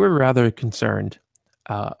 and you were rather concerned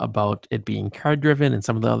about it being card driven and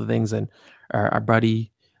some of the other things. And our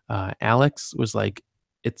buddy Alex was like,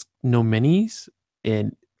 "It's no minis,"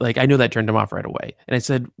 and like I knew that turned him off right away. And I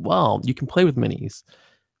said, "Well, you can play with minis,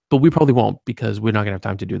 but we probably won't because we're not gonna have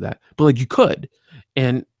time to do that. But like you could,"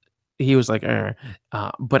 and he was like,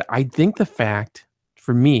 but I think the fact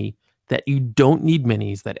for me that you don't need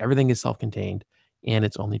minis, that everything is self-contained, and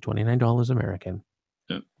it's only $29 American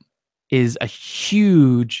Yeah. is a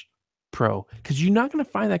huge pro because you're not going to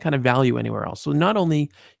find that kind of value anywhere else. So not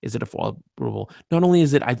only is it affordable, not only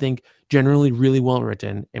is it, I think, generally really well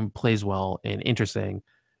written and plays well and interesting,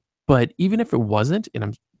 but even if it wasn't, and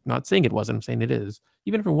I'm not saying it wasn't, I'm saying it is,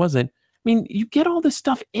 even if it wasn't, I mean, you get all this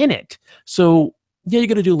stuff in it. So yeah, you're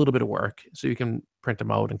going to do a little bit of work so you can print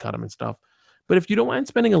them out and cut them and stuff. But if you don't mind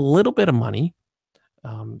spending a little bit of money,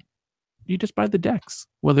 um, you just buy the decks,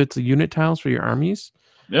 whether it's the unit tiles for your armies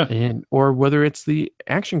Yeah. and or whether it's the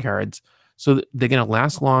action cards. So they're going to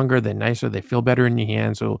last longer, they're nicer, they feel better in your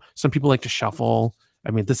hand. So some people like to shuffle.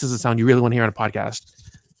 I mean, this is a sound you really want to hear on a podcast.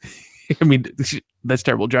 I mean, that's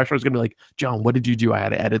terrible. Joshua's going to be like, John, what did you do? I had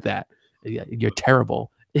to edit that. You're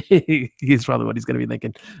terrible. He's probably what he's going to be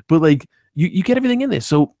thinking. But like, you get everything in this.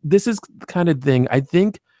 So this is the kind of thing I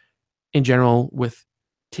think in general with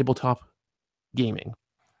tabletop gaming,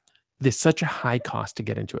 there's such a high cost to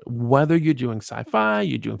get into it. Whether you're doing sci-fi,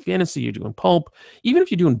 you're doing fantasy, you're doing pulp, even if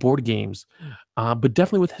you're doing board games, but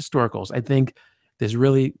definitely with historicals, I think there's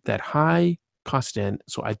really that high cost in.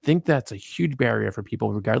 So I think that's a huge barrier for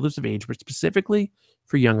people, regardless of age, but specifically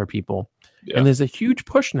for younger people. Yeah. And there's a huge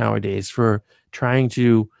push nowadays for trying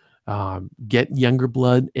to get younger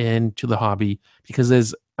blood into the hobby because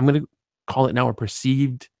there's, I'm going to call it now a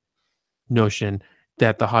perceived notion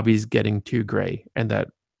that the hobby is getting too gray and that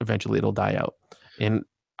eventually it'll die out. And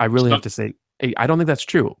I really have to say, I don't think that's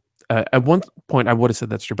true. At one point, I would have said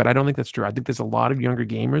that's true, but I don't think that's true. I think there's a lot of younger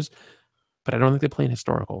gamers, but I don't think they play in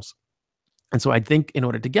historicals. And so I think in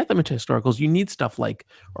order to get them into historicals, you need stuff like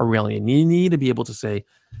Aurelian. You need to be able to say,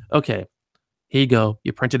 okay, here you go.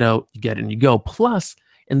 You print it out, you get it, and you go. Plus,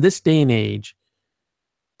 in this day and age,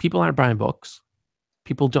 people aren't buying books.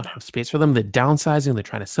 People don't have space for them. They're downsizing. They're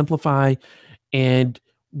trying to simplify. And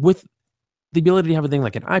with the ability to have a thing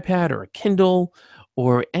like an iPad or a Kindle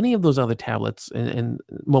or any of those other tablets and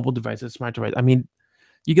mobile devices, smart device, I mean,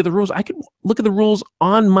 you get the rules. I could look at the rules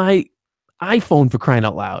on my iPhone for crying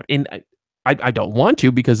out loud. And I don't want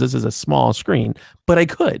to because this is a small screen, but I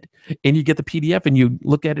could. And you get the PDF and you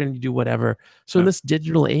look at it and you do whatever. So in this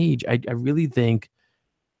digital age, I really think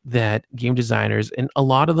that game designers, and a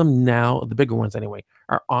lot of them now, the bigger ones anyway,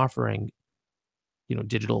 are offering,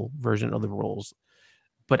 digital version of the rules.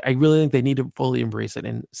 But I really think they need to fully embrace it.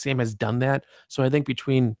 And Sam has done that. So I think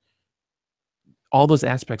between all those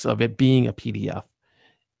aspects of it being a PDF,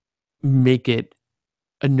 make it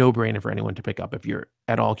a no-brainer for anyone to pick up if you're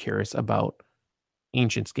at all curious about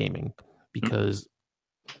Ancients gaming, because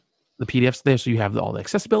the PDF's there, so you have all the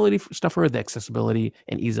accessibility stuff for it, the accessibility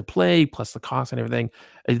and ease of play, plus the cost and everything.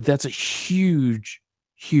 That's a huge,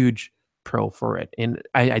 huge pro for it. And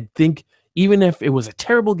I think even if it was a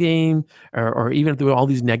terrible game, or even if there were all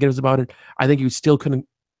these negatives about it, I think you still couldn't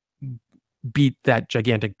beat that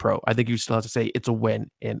gigantic pro. I think you still have to say it's a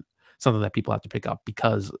win and something that people have to pick up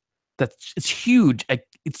because it's huge.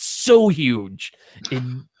 It's so huge.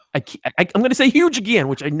 I'm going to say huge again,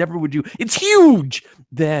 which I never would do. It's huge.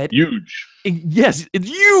 Yes, it's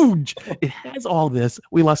huge. It has all this.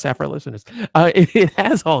 We lost half our listeners. It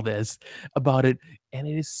has all this about it, and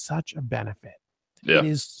it is such a benefit. Yeah. It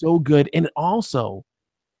is so good, and also,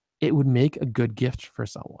 it would make a good gift for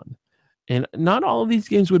someone. And not all of these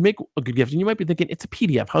games would make a good gift. And you might be thinking, it's a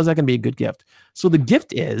PDF. How's that going to be a good gift? So the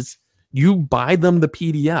gift is you buy them the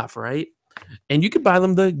PDF, right? And you could buy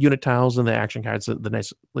them the unit tiles and the action cards, the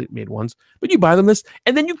nice made ones. But you buy them this,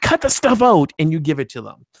 and then you cut the stuff out and you give it to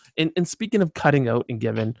them. And speaking of cutting out and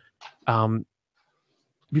giving,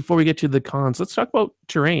 before we get to the cons, let's talk about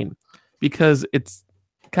terrain, because it's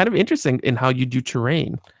kind of interesting in how you do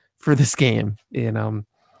terrain for this game. And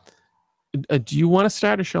do you want to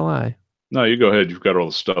start or shall I? No, you go ahead. You've got all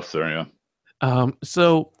the stuff there, yeah.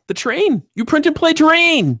 So the terrain, you print and play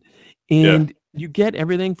terrain, and you get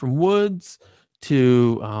everything from woods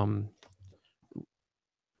to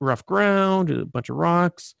rough ground, a bunch of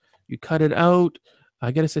rocks. You cut it out.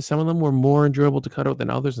 I gotta say, some of them were more enjoyable to cut out than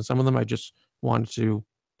others, and some of them I just wanted to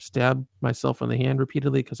stab myself in the hand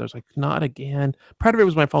repeatedly because I was like, not again. Part of it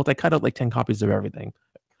was my fault. I cut out like 10 copies of everything.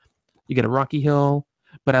 You get a rocky hill.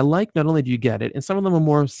 But I like, not only do you get it, and some of them are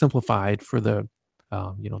more simplified for the,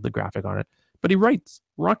 the graphic on it. But he writes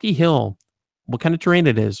Rocky Hill, what kind of terrain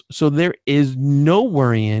it is. So there is no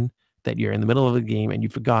worrying that you're in the middle of a game and you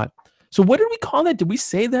forgot. So what did we call that? Did we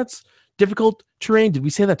say that's difficult terrain? Did we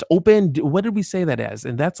say that's open? What did we say that as?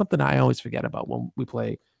 And that's something I always forget about when we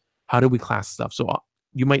play. How do we class stuff? So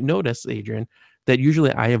you might notice, Adrian, that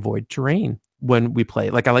usually I avoid terrain when we play.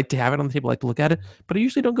 Like I like to have it on the table, I like to look at it, but I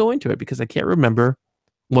usually don't go into it because I can't remember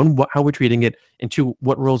one, how we're treating it, and two,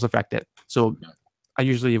 what rules affect it. So I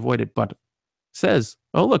usually avoid it, but says,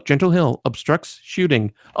 oh, look, gentle hill obstructs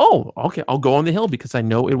shooting. Oh, okay, I'll go on the hill because I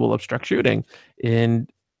know it will obstruct shooting. And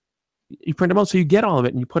you print them out. So you get all of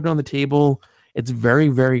it and you put it on the table. It's very,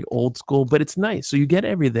 very old school, but it's nice. So you get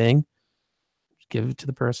everything, give it to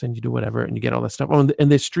the person, you do whatever, and you get all that stuff. Oh,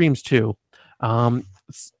 and there's streams too.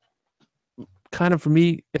 It's kind of, for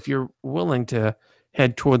me, if you're willing to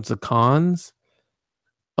head towards the cons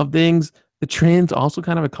of things, the train's also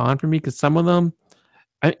kind of a con for me because some of them,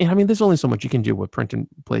 I mean, there's only so much you can do with print and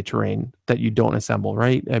play terrain that you don't assemble,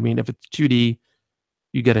 right? I mean, if it's 2D,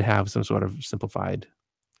 you got to have some sort of simplified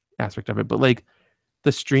aspect of it. But like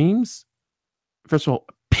the streams, first of all,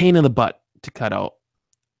 pain in the butt to cut out.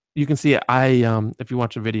 You can see it. If you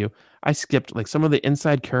watch a video, I skipped like some of the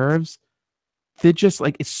inside curves. They're just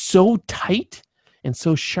like, it's so tight and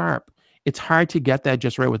so sharp. It's hard to get that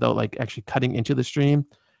just right without like actually cutting into the stream.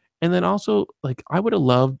 And then also, like, I would have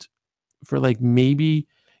loved for like maybe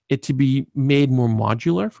it to be made more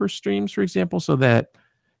modular for streams, for example, so that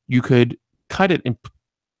you could cut it in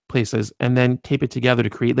places and then tape it together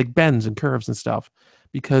to create like bends and curves and stuff.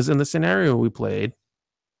 Because in the scenario we played,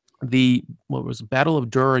 what was Battle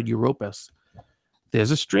of Dura Europus,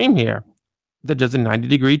 there's a stream here that does a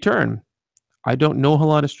 90-degree turn. I don't know a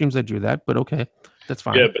lot of streams that do that, but okay, that's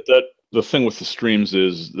fine. Yeah, but the thing with the streams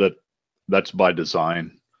is that's by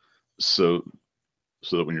design. So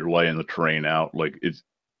that when you're laying the terrain out, like it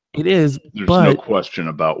is, there's but no question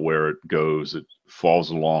about where it goes. It falls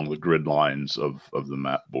along the grid lines of the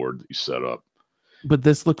map board that you set up. But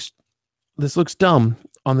this looks dumb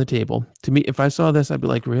on the table to me. If I saw this, I'd be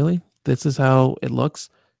like, really? This is how it looks?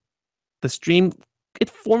 The stream, it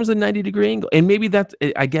forms a 90-degree angle, and maybe that's,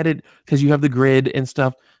 I get it because you have the grid and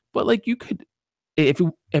stuff. But like you could, if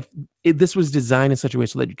this was designed in such a way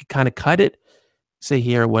so that you could kind of cut it, say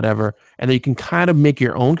here or whatever, and then you can kind of make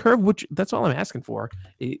your own curve, which that's all I'm asking for.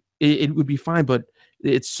 It would be fine, but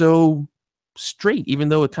it's so straight, even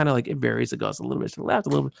though it kind of like it varies. It goes a little bit to the left, a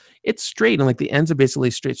little bit. It's straight, and like the ends are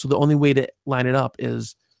basically straight. So the only way to line it up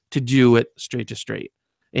is to do it straight to straight.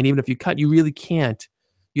 And even if you cut, you really can't.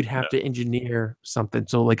 You'd have to engineer something.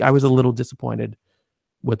 So like I was a little disappointed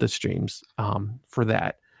with the streams for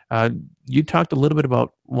that. You talked a little bit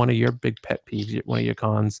about one of your big pet peeves, one of your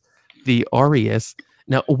cons, the Aureus.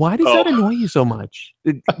 Now, why does that annoy you so much?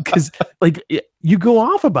 Because like you go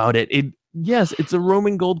off about it. Yes, it's a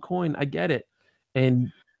Roman gold coin. I get it,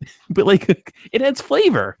 but like it adds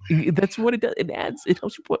flavor. That's what it does. It adds. It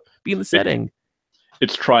helps you be in the setting.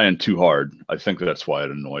 It's trying too hard. I think that's why it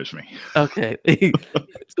annoys me. Okay,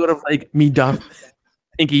 sort of like me doth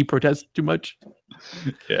think he protests too much.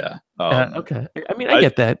 Yeah. Okay. I mean, I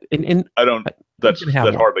get that, and I don't.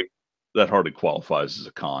 That hardly qualifies as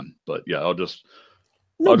a con. But yeah, I'll just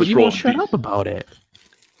shut up about it.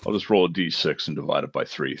 I'll just roll a d6 and divide it by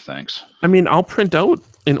 3. Thanks. I mean, I'll print out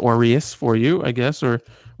an Aureus for you, I guess, or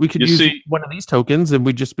we could use one of these tokens, and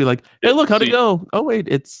we'd just be like, "Hey, look, how'd it go? Oh, wait,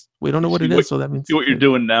 we don't know what it is, so that means." See what you're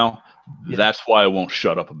doing now? Yeah. That's why I won't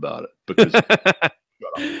shut up about it, because shut up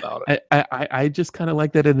about it. I just kind of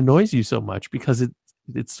like that it annoys you so much because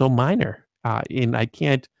it's so minor, and I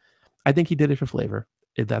can't. I think he did it for flavor.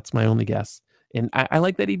 That's my only guess, and I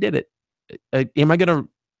like that he did it. Am I gonna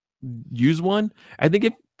use one? I think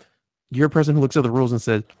if you're a person who looks at the rules and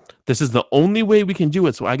says, this is the only way we can do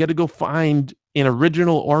it, so I got to go find an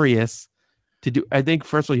original Aureus to do. I think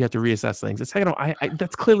first of all, you have to reassess things. And second of all,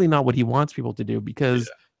 that's clearly not what he wants people to do,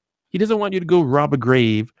 because he doesn't want you to go rob a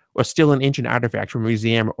grave or steal an ancient artifact from a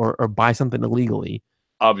museum or buy something illegally.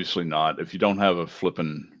 Obviously not. If you don't have a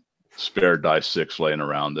flipping spare die 6 laying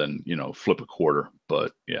around, then flip a quarter.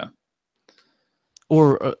 But yeah.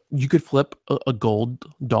 Or you could flip a gold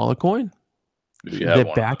dollar coin. They're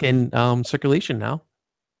back in circulation now.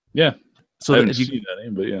 Yeah. So I haven't seen that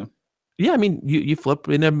name, but yeah. Yeah, I mean, you flip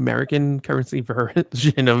an American currency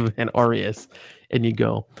version of an Aureus, and you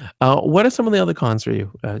go. What are some of the other cons for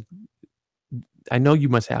you? I know you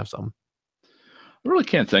must have some. I really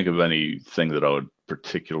can't think of anything that I would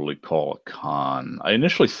particularly call a con. I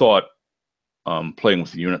initially thought playing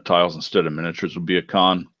with unit tiles instead of miniatures would be a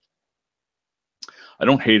con. I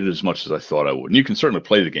don't hate it as much as I thought I would. And you can certainly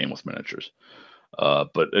play the game with miniatures.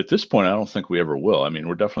 But at this point, I don't think we ever will. I mean,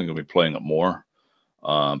 we're definitely going to be playing it more.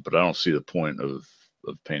 but I don't see the point of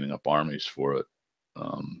painting up armies for it.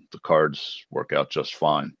 The cards work out just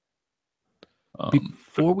fine.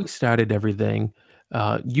 Before we started everything,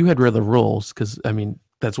 you had read the rules because I mean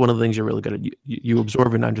that's one of the things you're really good at. You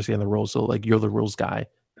absorb and understand the rules, so like you're the rules guy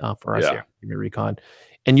for us Yeah, here in Recon,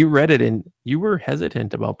 and you read it and you were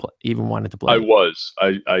hesitant about even wanting to I play. was.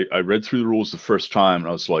 I read through the rules the first time, and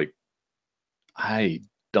I was like, I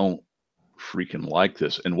don't freaking like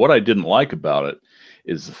this. And what I didn't like about it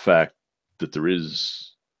is the fact that there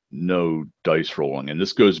is no dice rolling, and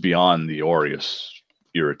this goes beyond the Aureus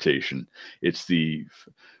irritation. It's the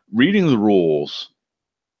reading the rules.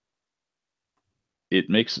 It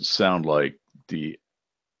makes it sound like the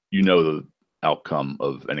outcome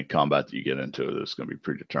of any combat that you get into that's going to be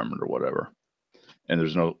predetermined or whatever, and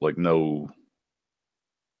there's no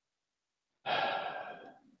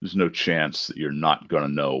chance that you're not going to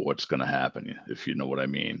know what's going to happen, if you know what I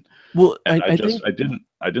mean. Well, And I think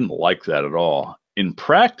I didn't like that at all. In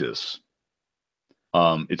practice,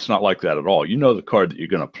 it's not like that at all. You know the card that you're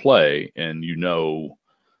going to play, and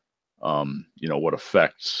what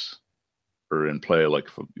effects are in play. Like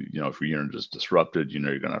if your unit is disrupted, you're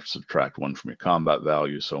going to have to subtract one from your combat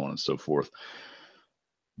value, so on and so forth.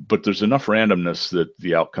 But there's enough randomness that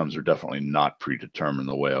the outcomes are definitely not predetermined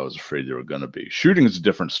the way I was afraid they were going to be. Shooting is a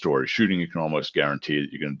different story. Shooting, you can almost guarantee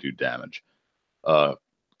that you're going to do damage.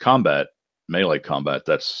 Combat, melee combat,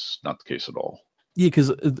 that's not the case at all. yeah,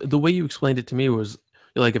 because the way you explained it to me was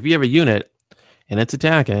like if you have a unit and it's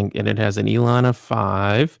attacking and it has an Elon of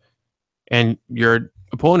 5, and your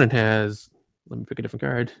opponent has, let me pick a different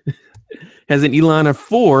card, has an Elon of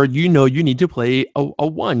 4, you know you need to play a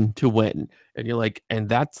 1 to win. And you're like, and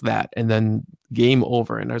that's that. And then game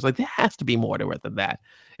over. And I was like, there has to be more to it than that.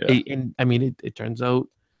 Yeah. And I mean, it turns out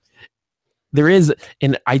there is.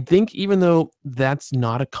 And I think even though that's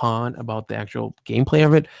not a con about the actual gameplay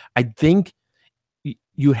of it, I think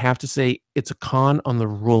you have to say it's a con on the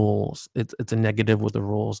rules. It's a negative with the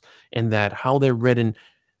rules, and that how they're written.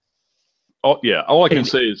 Oh yeah, all I can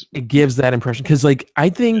say is it gives that impression because, like, I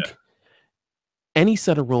think yeah. any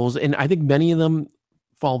set of rules, and I think many of them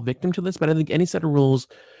fall victim to this, but I think any set of rules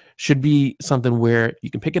should be something where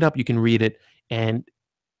you can pick it up, you can read it, and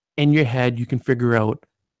in your head you can figure out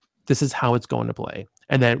this is how it's going to play,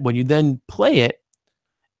 and then when you then play it,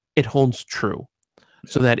 it holds true.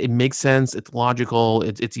 So that it makes sense, it's logical,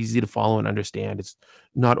 it's easy to follow and understand. It's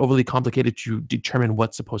not overly complicated to determine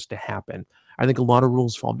what's supposed to happen. I think a lot of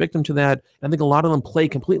rules fall victim to that. I think a lot of them play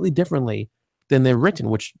completely differently than they're written,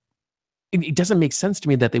 which it doesn't make sense to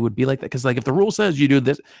me that they would be like that. Because like if the rule says you do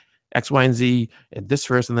this X, Y, and Z, and this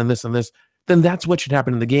first, and then this and this, then that's what should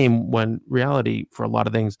happen in the game. When reality, for a lot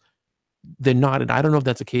of things, they're not. And I don't know if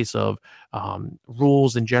that's a case of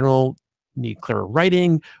rules in general need clearer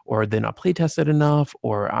writing, or they're not play tested enough,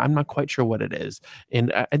 or I'm not quite sure what it is.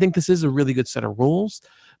 And I think this is a really good set of rules,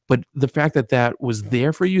 but the fact that that was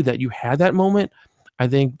there for you, that you had that moment, I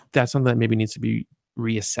think that's something that maybe needs to be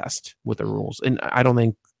reassessed with the rules. And I don't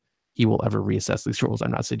think he will ever reassess these rules.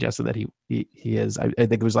 I'm not suggesting that he is. I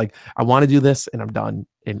think it was like, I want to do this and I'm done.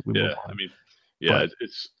 And we move on. I mean, yeah, but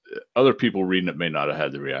it's other people reading it may not have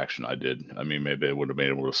had the reaction I did. I mean, maybe they would have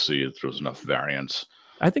been able to see if there was enough variance.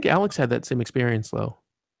 I think Alex had that same experience though.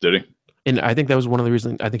 Did he? And I think that was one of the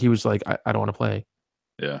reasons. I think he was like, I don't want to play.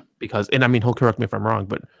 Yeah. Because, and I mean, he'll correct me if I'm wrong,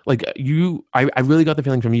 but like I really got the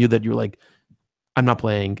feeling from you that you're like, I'm not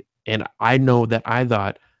playing. And I know that I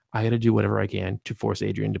thought I got to do whatever I can to force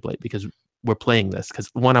Adrian to play because we're playing this.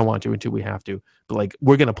 Because one, I want to, and two, we have to. But like,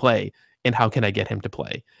 we're gonna play, and how can I get him to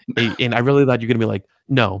play? And I really thought you're gonna be like,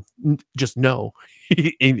 no, just no.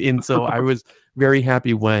 and so I was very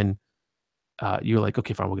happy when you were like,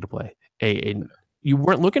 okay, fine, we're gonna play. And you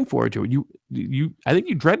weren't looking forward to it. I think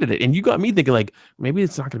you dreaded it, and you got me thinking like, maybe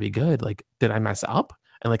it's not gonna be good. Like, did I mess up?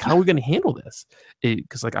 And like, how are we gonna handle this?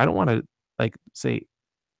 Because like, I don't want to like say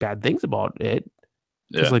bad things about it,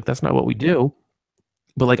 because like that's not what we do.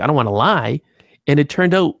 But like, I don't want to lie. And it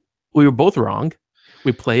turned out we were both wrong.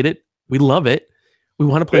 We played it. We love it. We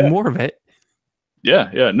want to play more of it.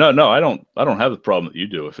 Yeah. No, I don't have the problem that you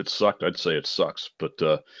do. If it sucked, I'd say it sucks, but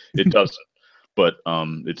it doesn't. But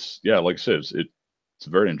it's, yeah, like I said, it's a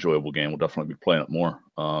very enjoyable game. We'll definitely be playing it more.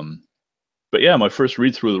 But yeah, my first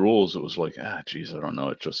read through the rules, it was like, geez, I don't know.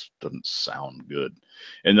 It just doesn't sound good.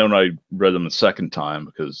 And then I read them the second time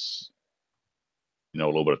because, a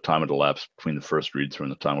little bit of time had elapsed between the first read through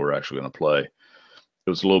and the time we were actually going to play. It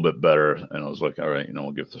was a little bit better. And I was like, all right,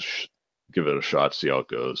 we'll give it a shot, see how it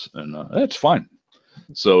goes. And it's fine.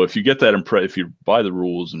 So if you get that if you buy the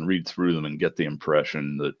rules and read through them and get the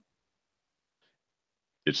impression that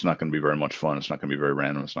it's not going to be very much fun, it's not going to be very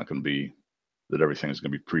random, it's not going to be that everything is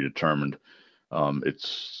going to be predetermined.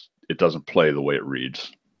 It doesn't play the way it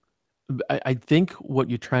reads. I think what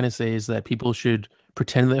you're trying to say is that people should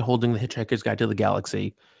pretend they're holding the Hitchhiker's Guide to the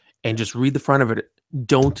Galaxy and just read the front of it.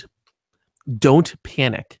 Don't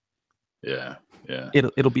panic. Yeah, yeah.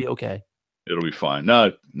 It'll be okay. It'll be fine.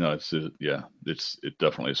 No, it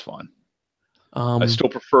definitely is fine. I Um, still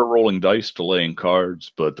prefer rolling dice to laying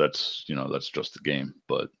cards, but that's just the game.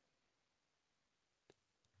 But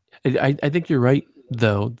I think you're right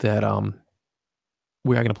though that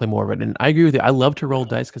we are going to play more of it. And I agree with you. I love to roll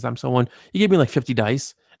dice because I'm someone, you give me like 50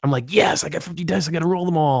 dice. I'm like, yes, I got 50 dice. I got to roll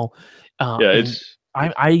them all. yeah, And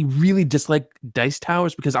I really dislike dice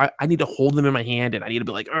towers because I need to hold them in my hand and I need to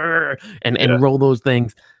be like, and yeah, roll those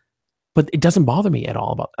things. But it doesn't bother me at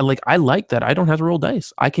all about, like, I like that I don't have to roll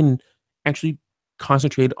dice. I can actually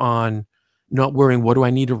concentrate on not worrying what do I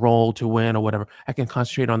need to roll to win or whatever. I can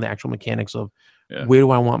concentrate on the actual mechanics of yeah, where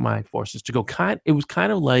do I want my forces to go. It was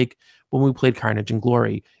kind of like when we played Carnage and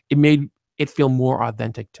Glory. It made it feel more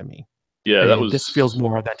authentic to me. yeah. That And this feels was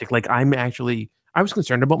more authentic. Like I was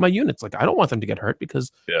concerned about my units. Like I don't want them to get hurt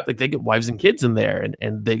because yeah, like they get wives and kids in there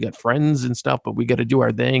and they get friends and stuff, but we got to do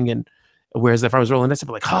our thing. And whereas if I was rolling this, I'd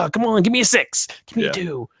be like, oh, come on, give me a 6, give me a yeah,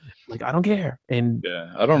 2. Like I don't care. And yeah.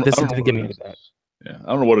 this I don't know didn't what give it me any is. of that. Yeah,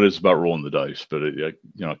 I don't know what it is about rolling the dice, but it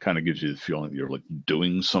kind of gives you the feeling that you're like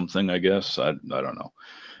doing something. I guess I don't know.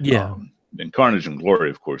 Yeah. In Carnage and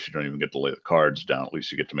Glory, of course, you don't even get to lay the cards down. At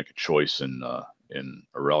least you get to make a choice in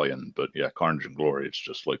Aurelian. But yeah, Carnage and Glory, it's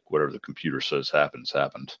just like whatever the computer says happens,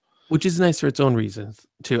 happened. Which is nice for its own reasons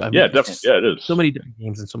too. I mean, Yeah, it's definitely. just Yeah, it so is. many different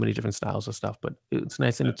games and so many different styles of stuff, but it's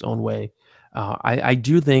nice in Yeah, its own way. I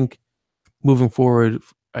do think moving forward,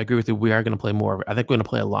 I agree with you. We are going to play more of it. I think we're going to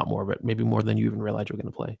play a lot more of it, maybe more than you even realize we're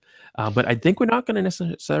going to play. But I think we're not going to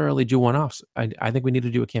necessarily do one-offs. I think we need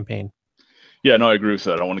to do a campaign. yeah. No, I agree with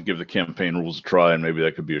that. I want to give the campaign rules a try, and maybe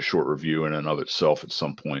that could be a short review in and of itself at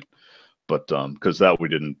some point. But because that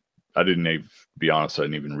I didn't even be honest. I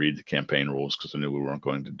didn't even read the campaign rules because I knew we weren't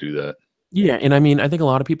going to do that. Yeah, and I mean, I think a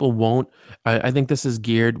lot of people won't. I think this is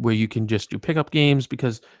geared where you can just do pickup games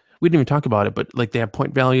because we didn't even talk about it, but like they have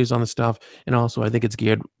point values on the stuff, and also I think it's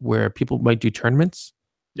geared where people might do tournaments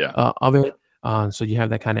Yeah, of it. So you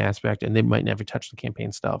have that kind of aspect, and they might never touch the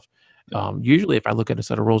campaign stuff. yeah, Usually, if I look at a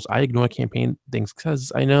set of rules, I ignore campaign things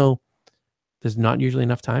because I know there's not usually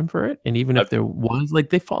enough time for it, and even I, if there was,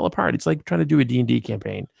 like they fall apart. It's like trying to do a D&D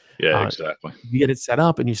campaign. yeah, Uh, exactly. you get it set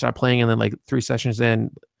up, and you start playing, and then like 3 sessions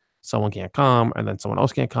in, someone can't come, and then someone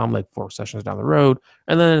else can't come, like 4 sessions down the road,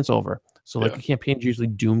 and then it's over. So like Yeah, a campaign's usually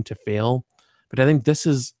doomed to fail. But I think this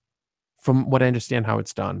is, from what I understand, how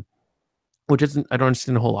it's done, which isn't, I don't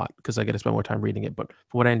understand a whole lot because I got to spend more time reading it. But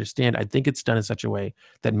from what I understand, I think it's done in such a way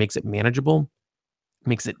that makes it manageable,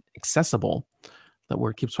 makes it accessible. That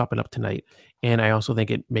word keeps popping up tonight. And I also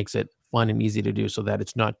think it makes it fun and easy to do so that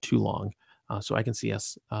it's not too long. So I can see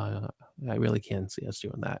us, I really can see us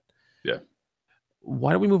doing that. yeah.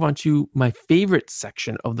 Why don't we move on to my favorite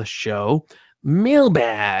section of the show,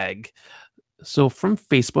 mailbag? So from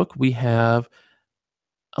Facebook, we have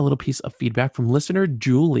a little piece of feedback from listener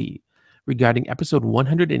Julie regarding episode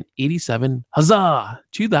 187, Huzzah,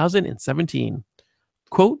 2017.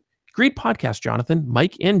 Quote, great podcast, Jonathan,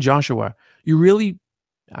 Mike, and Joshua. You really,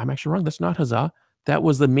 I'm actually wrong. That's not Huzzah. That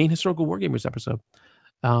was the main historical wargamers episode.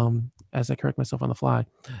 As I correct myself on the fly.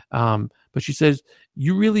 But she says,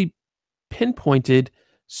 you really pinpointed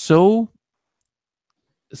so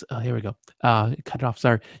oh, here we go. Cut it off.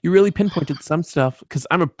 Sorry. You really pinpointed some stuff because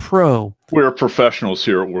I'm a pro. We're professionals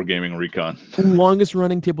here at Wargaming Recon. Longest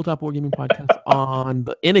running tabletop wargaming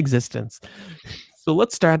podcast in existence. So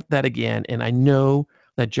let's start that again. And I know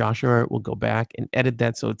that Joshua will go back and edit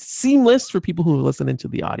that so it's seamless for people who are listening to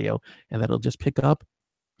the audio, and that'll just pick up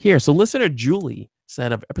here. So listener Julie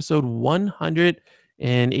said of episode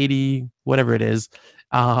 180, whatever it is,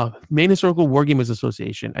 Main Historical Wargamers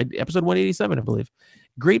Association, episode 187, I believe.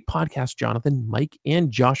 Great podcast, Jonathan, Mike,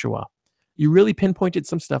 and Joshua. You really pinpointed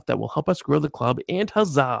some stuff that will help us grow the club and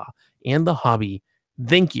huzzah and the hobby.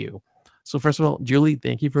 Thank you. So first of all, Julie,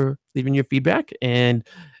 thank you for leaving your feedback. And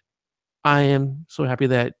I am so happy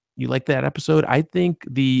that you liked that episode. I think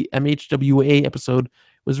the MHWA episode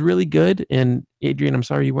was really good. And Adrian, I'm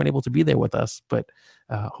sorry you weren't able to be there with us, but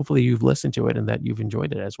hopefully you've listened to it and that you've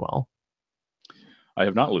enjoyed it as well. I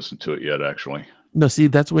have not listened to it yet, actually. No, see,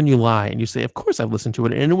 that's when you lie and you say, of course I've listened to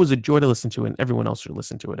it. And it was a joy to listen to it. And everyone else should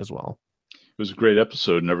listen to it as well. It was a great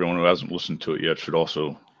episode, and everyone who hasn't listened to it yet should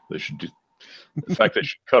also, they should do, in fact, they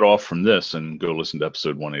should cut off from this and go listen to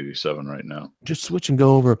episode 187 right now. Just switch and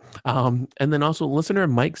go over. And then also listener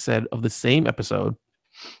Mike said of the same episode,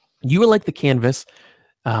 you were like the canvas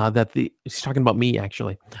He's talking about me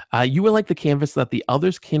actually. You are like the canvas that the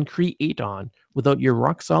others can create on. Without your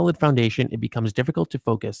rock solid foundation, it becomes difficult to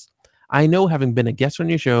focus. I know, having been a guest on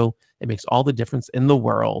your show, it makes all the difference in the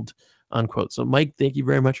world. Unquote. So, Mike, thank you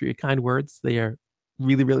very much for your kind words. They are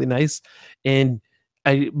really, really nice. And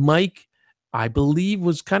Mike, I believe,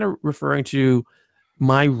 was kind of referring to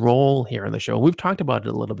my role here in the show. We've talked about it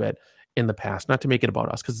a little bit in the past, not to make it about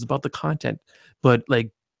us because it's about the content, but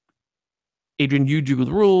like, Adrian, you do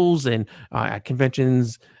the rules and at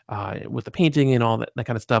conventions with the painting and all that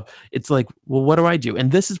kind of stuff. It's like, well, what do I do?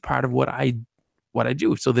 And this is part of what I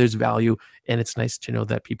do. So there's value, and it's nice to know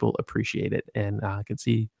that people appreciate it and can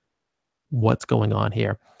see what's going on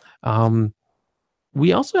here.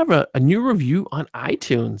 We also have a new review on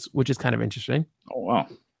iTunes, which is kind of interesting. Oh, wow.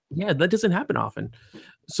 Yeah, that doesn't happen often.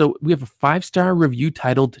 So we have a 5-star review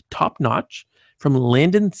titled Top Notch from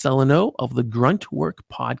Landon Celano of the Grunt Work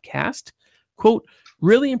podcast. Quote,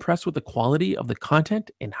 really impressed with the quality of the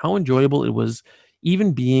content and how enjoyable it was,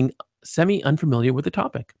 even being semi-unfamiliar with the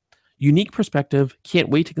topic. Unique perspective. Can't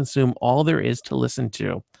wait to consume all there is to listen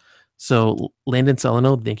to. So Landon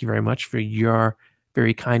Celano, thank you very much for your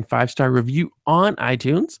very kind 5-star review on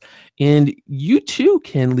iTunes. And you too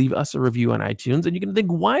can leave us a review on iTunes. And you can think,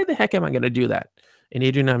 why the heck am I going to do that? And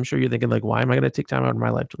Adrian, I'm sure you're thinking, like, why am I going to take time out of my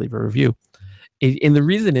life to leave a review? And the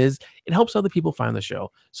reason is it helps other people find the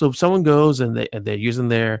show. So if someone goes and they're using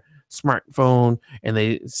their smartphone and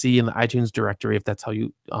they see in the iTunes directory, if that's how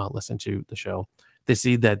you listen to the show, they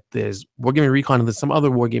see that there's Wargaming Recon and there's some other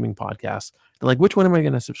Wargaming podcasts. They're like, which one am I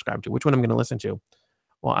going to subscribe to? Which one am I going to listen to?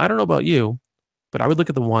 Well, I don't know about you, but I would look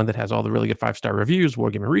at the one that has all the really good 5-star reviews,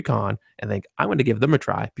 Wargaming Recon, and think, I'm going to give them a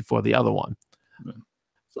try before the other one. Yeah.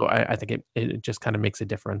 So I think it just kind of makes a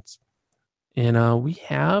difference. And we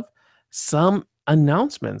have some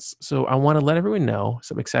announcements. So I want to let everyone know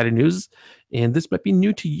some exciting news. And this might be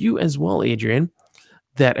new to you as well, Adrian,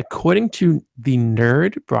 that according to the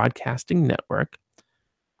Nerd Broadcasting Network,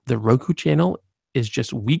 the Roku channel is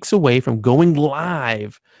just weeks away from going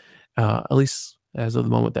live, at least as of the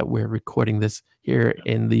moment that we're recording this here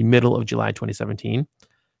in the middle of July 2017.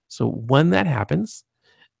 So when that happens,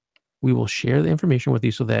 we will share the information with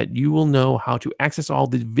you so that you will know how to access all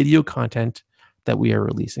the video content that we are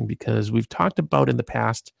releasing, because we've talked about in the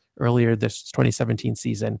past, earlier this 2017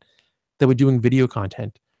 season, that we're doing video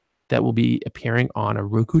content that will be appearing on a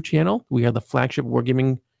Roku channel. We are the flagship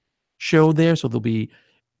Wargaming show there, so there'll be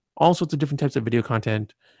all sorts of different types of video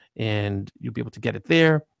content, and you'll be able to get it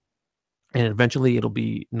there. And eventually it'll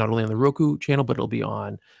be not only on the Roku channel, but it'll be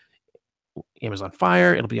on Amazon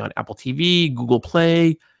Fire, it'll be on Apple TV, Google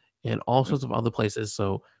Play, and all sorts of other places.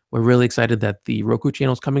 So we're really excited that the Roku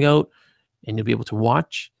channel is coming out, and you'll be able to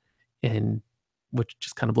watch, and which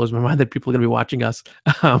just kind of blows my mind that people are going to be watching us,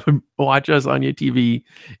 watch us on your TV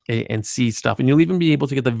and see stuff. And you'll even be able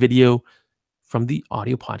to get the video from the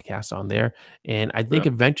audio podcast on there. And I think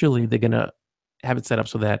eventually they're going to have it set up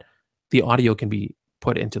so that the audio can be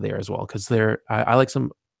put into there as well. Because I like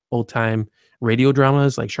some old time radio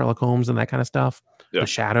dramas like Sherlock Holmes and that kind of stuff, The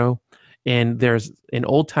Shadow. And there's an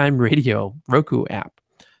old time radio Roku app.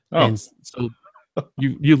 And so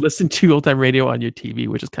you listen to old time radio on your TV,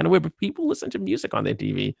 which is kind of weird, but people listen to music on their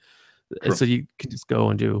TV. True. So you can just go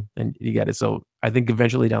and you get it. So I think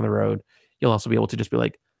eventually down the road, you'll also be able to just be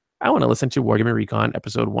like, I want to listen to Wargaming Recon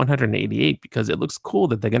episode 188 because it looks cool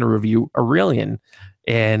that they're going to review Aurelian,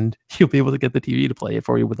 and you'll be able to get the TV to play it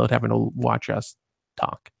for you without having to watch us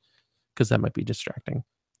talk, because that might be distracting.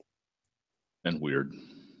 And weird.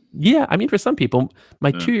 Yeah. I mean, for some people,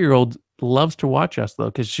 my 2-year-old loves to watch us though,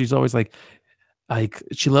 because she's always like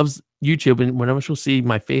she loves YouTube, and whenever she'll see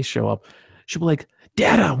my face show up, she'll be like,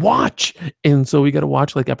 Dada, watch. And so we got to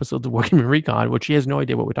watch like episodes of Wargaming Recon, which she has no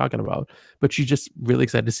idea what we're talking about, but she's just really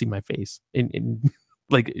excited to see my face. And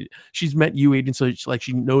like, she's met you, Aiden, so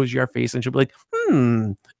she knows your face, and she'll be like,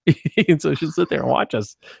 and so she'll sit there and watch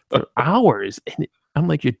us for hours. And I'm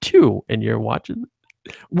like, you're 2 and you're watching.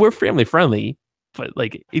 We're family friendly, but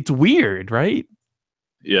like, it's weird, right?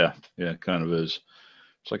 Yeah, it kind of is.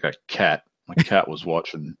 It's like a cat. My cat was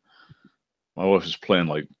watching. My wife was playing,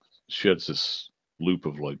 like, she had this loop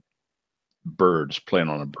of like birds playing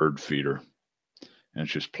on a bird feeder, and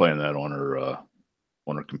she was playing that on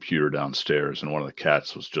her computer downstairs, and one of the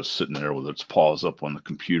cats was just sitting there with its paws up on the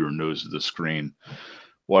computer, nose to the screen,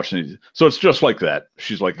 watching it. So it's just like that.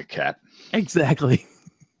 She's like a cat. Exactly.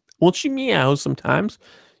 Well, she meows sometimes.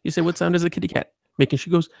 You say, what sound does a kitty cat make? And she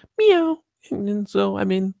goes, meow. And so, I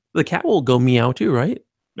mean, the cat will go meow too, right?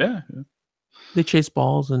 Yeah. They chase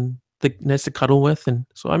balls and they're nice to cuddle with. And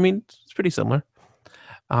so, I mean, it's pretty similar.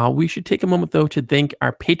 We should take a moment, though, to thank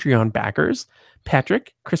our Patreon backers,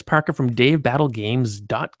 Patrick, Chris Parker from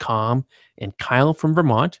DaveBattleGames.com, and Kyle from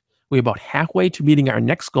Vermont. We're about halfway to meeting our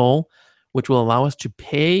next goal, which will allow us to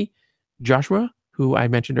pay Joshua, who I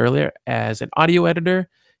mentioned earlier, as an audio editor.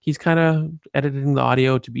 He's kind of editing the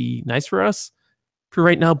audio to be nice for us for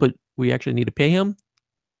right now, but we actually need to pay him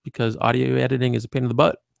because audio editing is a pain in the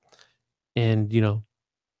butt. And,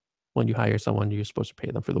 when you hire someone, you're supposed to pay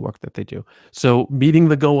them for the work that they do. So meeting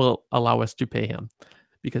the goal will allow us to pay him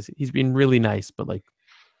because he's been really nice, but we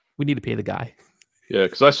need to pay the guy. Yeah,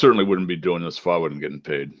 because I certainly wouldn't be doing this if I wasn't getting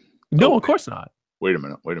paid. No, of course not. Wait a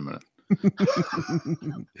minute.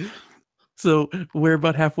 So we're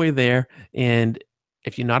about halfway there. And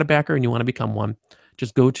if you're not a backer and you want to become one,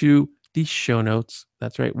 just go to the show notes.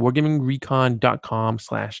 That's right.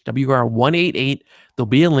 wargamingrecon.com/WR188. There'll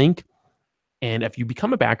be a link. And if you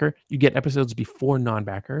become a backer, you get episodes before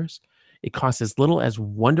non-backers. It costs as little as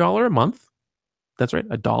 $1 a month. That's right,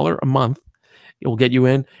 $1 a month. It will get you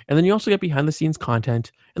in. And then you also get behind-the-scenes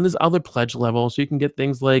content. And there's other pledge levels. So you can get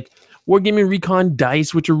things like Wargaming Recon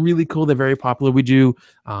dice, which are really cool. They're very popular. We do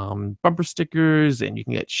bumper stickers, and you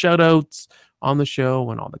can get shout-outs on the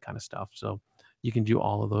show and all that kind of stuff. So you can do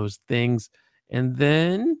all of those things. And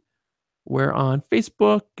then we're on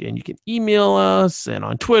Facebook, and you can email us, and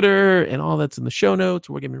on Twitter, and all that's in the show notes.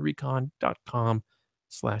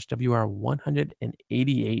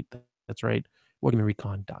 wargamingrecon.com/WR188. That's right.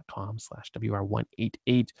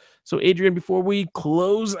 wargamingrecon.com/WR188. So, Adrian, before we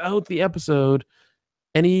close out the episode,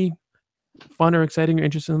 any fun or exciting or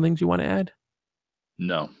interesting things you want to add?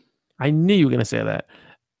 No. I knew you were going to say that.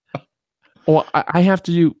 Well, I have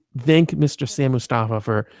to thank Mr. Sam Mustafa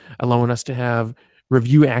for allowing us to have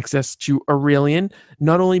review access to Aurelian,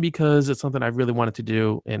 not only because it's something I really wanted to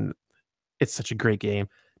do and it's such a great game,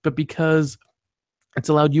 but because it's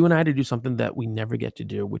allowed you and I to do something that we never get to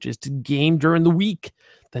do, which is to game during the week.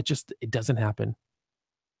 It doesn't happen.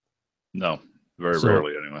 No, very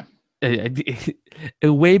rarely anyway.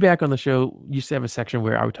 Way back on the show, you used to have a section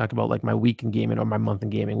where I would talk about my week in gaming or my month in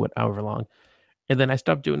gaming, however long. And then I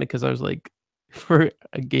stopped doing it because I was like, for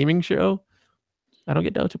a gaming show, I don't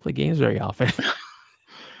get to play games very often.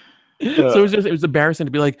 So it was embarrassing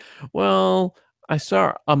to be like, well, I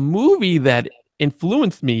saw a movie that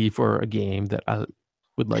influenced me for a game that I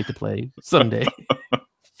would like to play someday.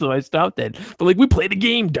 So I stopped it. But we played a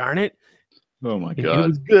game, darn it. Oh my God. It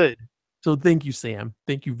was good. So thank you, Sam.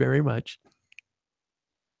 Thank you very much.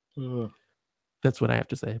 That's what I have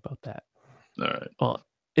to say about that. All right. Well,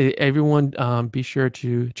 everyone, be sure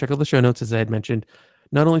to check out the show notes, as I had mentioned,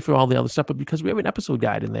 not only for all the other stuff, but because we have an episode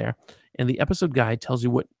guide in there. And the episode guide tells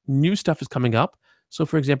you what new stuff is coming up. So,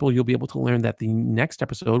 for example, you'll be able to learn that the next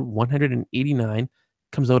episode, 189,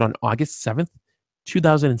 comes out on August 7th,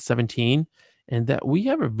 2017, and that we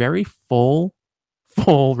have a very full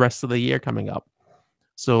rest of the year coming up.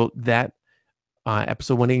 So that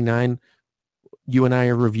episode 189, you and I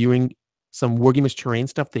are reviewing some Wargaming terrain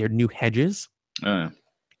stuff. They are new hedges. And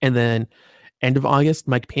then end of August,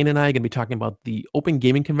 Mike Payne and I are going to be talking about the Open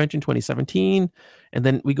Gaming Convention 2017. And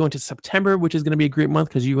then we go into September, which is going to be a great month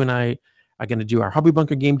because you and I are going to do our Hobby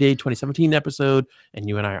Bunker Game Day 2017 episode. And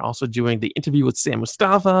you and I are also doing the interview with Sam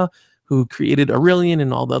Mustafa, who created Aurelian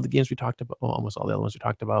and all the other games we talked about, almost all the other ones we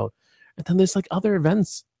talked about. And then there's other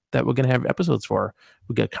events that we're going to have episodes for.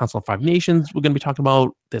 We got Council of Five Nations we're going to be talking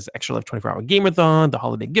about. There's Extra Life 24-hour Gameathon, the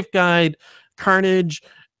Holiday Gift Guide, Carnage,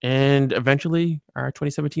 and eventually our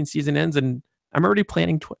 2017 season ends. And I'm already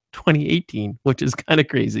planning 2018, which is kind of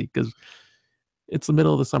crazy because it's the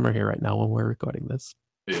middle of the summer here right now when we're recording this.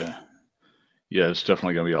 Yeah, it's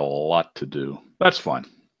definitely going to be a lot to do. That's fine.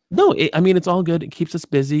 No, it's all good. It keeps us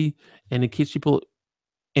busy and it keeps people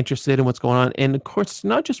interested in what's going on. And of course, it's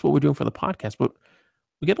not just what we're doing for the podcast, but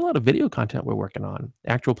we get a lot of video content we're working on,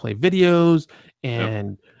 actual play videos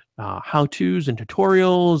and how-tos and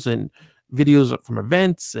tutorials and videos from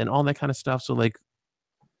events and all that kind of stuff. So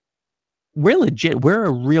we're legit. We're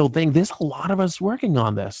a real thing. There's a lot of us working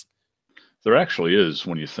on this. There actually is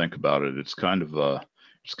when you think about it. It's kind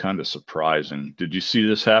of surprising. Did you see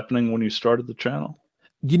this happening when you started the channel?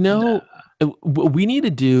 We need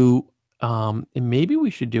to do, and maybe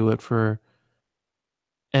we should do it for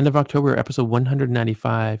end of October, episode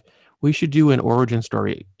 195. We should do an origin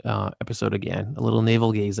story episode again, a little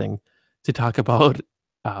navel gazing to talk about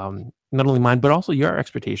not only mine, but also your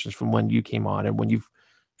expectations from when you came on and when you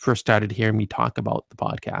first started hearing me talk about the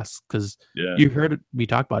podcast. Because you heard me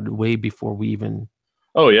talk about it way before we even.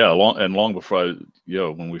 Oh, yeah. Long before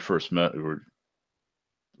when we first met, in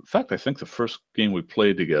fact, I think the first game we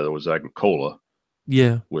played together was Agricola.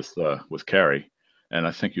 Yeah. With Carrie. And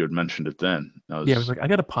I think you had mentioned it then. Yeah, I was like, I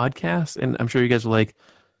got a podcast, and I'm sure you guys were like,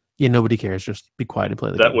 yeah, nobody cares. Just be quiet and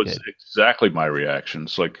play the that game, was kid. exactly my reaction.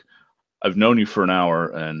 It's like, I've known you for an hour,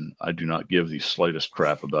 and I do not give the slightest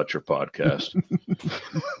crap about your podcast.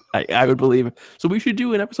 I would believe it. So we should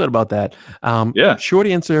do an episode about that. Yeah, Short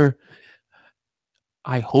answer,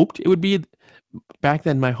 I hoped it would be. Back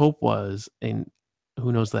then, my hope was, and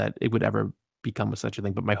who knows that it would ever become such a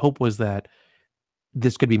thing, but my hope was that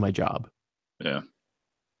this could be my job. yeah,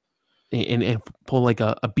 And pull like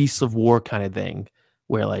a Beasts of War kind of thing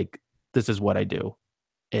where like this is what I do.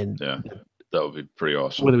 And yeah. That would be pretty whether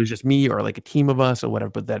awesome. it was just me or like a team of us or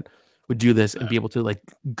whatever, but that would do this and Yeah, be able to like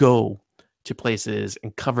go to places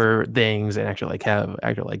and cover things and actually like have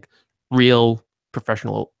actual like real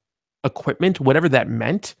professional equipment, whatever that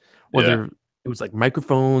meant, yeah. whether it was like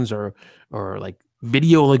microphones or like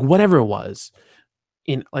video, like whatever it was.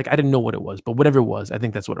 In like I didn't know what it was, but whatever it was, I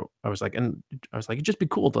think that's what I was like. And I was like, it'd just be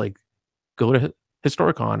cool to like go to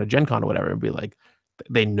Historicon or Gen Con or whatever and be like,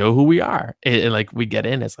 they know who we are. And like we get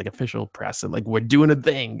in as like official press and like we're doing a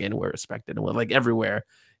thing and we're respected and we're like everywhere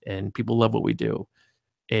and people love what we do.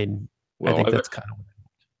 And I Well, think that's kind of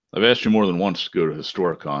I've asked you more than once to go to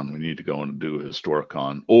Historicon. We need to go and do a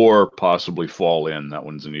Historicon, or possibly Fall In. That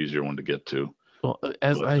one's an easier one to get to. well,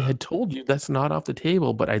 as But I had told you, that's not off the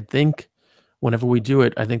table. But I think whenever we do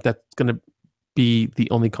it, I think that's going to be the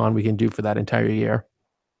only con we can do for that entire year.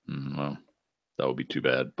 well, that would be too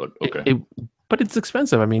bad. But It, okay. it, but it's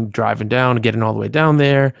expensive. I mean, driving down, getting all the way down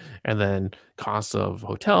there, and then costs of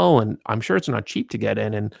hotel, and I'm sure it's not cheap to get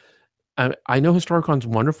in. And I know Historicon's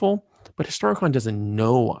wonderful, but Historicon doesn't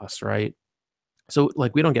know us, right? So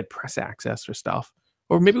like we don't get press access or stuff,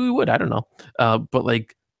 or maybe we would. I don't know. But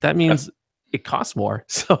like that means it costs more.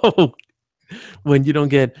 So when you don't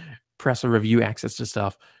get press or review access to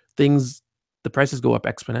stuff, the prices go up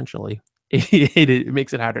exponentially. It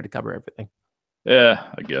makes it harder to cover everything. Yeah,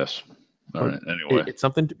 I guess. All But right. Anyway, it's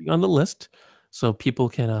something to be on the list, so people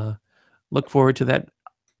can look forward to that.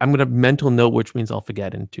 I'm going to mental note, which means I'll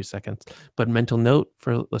forget in 2 seconds. But mental note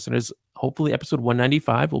for listeners, hopefully episode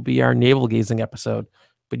 195 will be our navel gazing episode.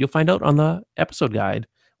 But you'll find out on the episode guide,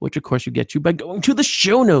 which of course you get to by going to the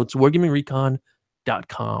show notes,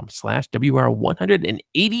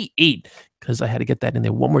 wargamingrecon.com/WR188. Because I had to get that in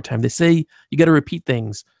there one more time. They say you got to repeat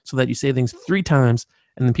things so that you say things 3 times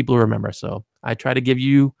and then people remember. So I try to give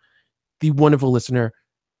you, the wonderful listener,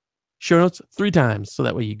 show notes 3 times so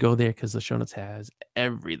that way you go there because the show notes has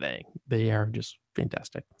everything. They are just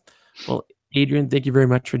fantastic. Well, Adrian, thank you very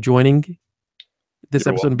much for joining this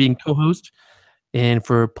you're episode and welcome. being co-host and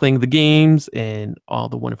for playing the games and all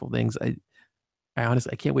the wonderful things. I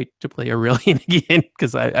honestly I can't wait to play Aurelian again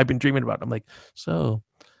because I've been dreaming about it. I'm like, so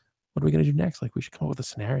what are we gonna do next? Like we should come up with a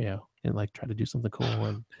scenario and like try to do something cool.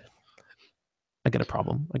 And I get a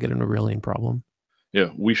problem. I get an Aurelian problem. Yeah,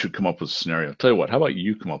 we should come up with a scenario. Tell you what, how about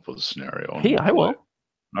you come up with a scenario and Hey, we'll I play it? will.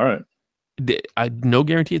 All right. No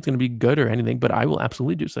guarantee it's going to be good or anything, but I will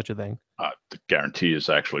absolutely do such a thing. The guarantee is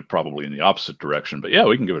actually probably in the opposite direction, but yeah,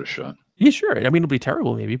 we can give it a shot. Yeah, sure. I mean, it'll be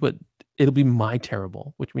terrible maybe, but it'll be my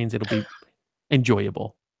terrible, which means it'll be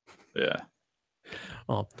enjoyable. Yeah.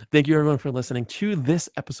 Well, thank you everyone for listening to this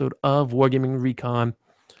episode of Wargaming Recon.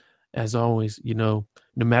 As always, no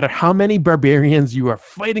matter how many barbarians you are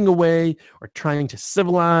fighting away or trying to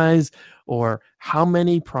civilize, or how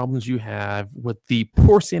many problems you have with the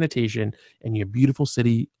poor sanitation in your beautiful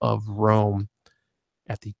city of Rome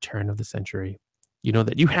at the turn of the century, you know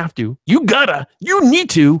that you need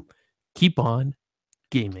to keep on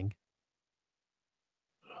gaming.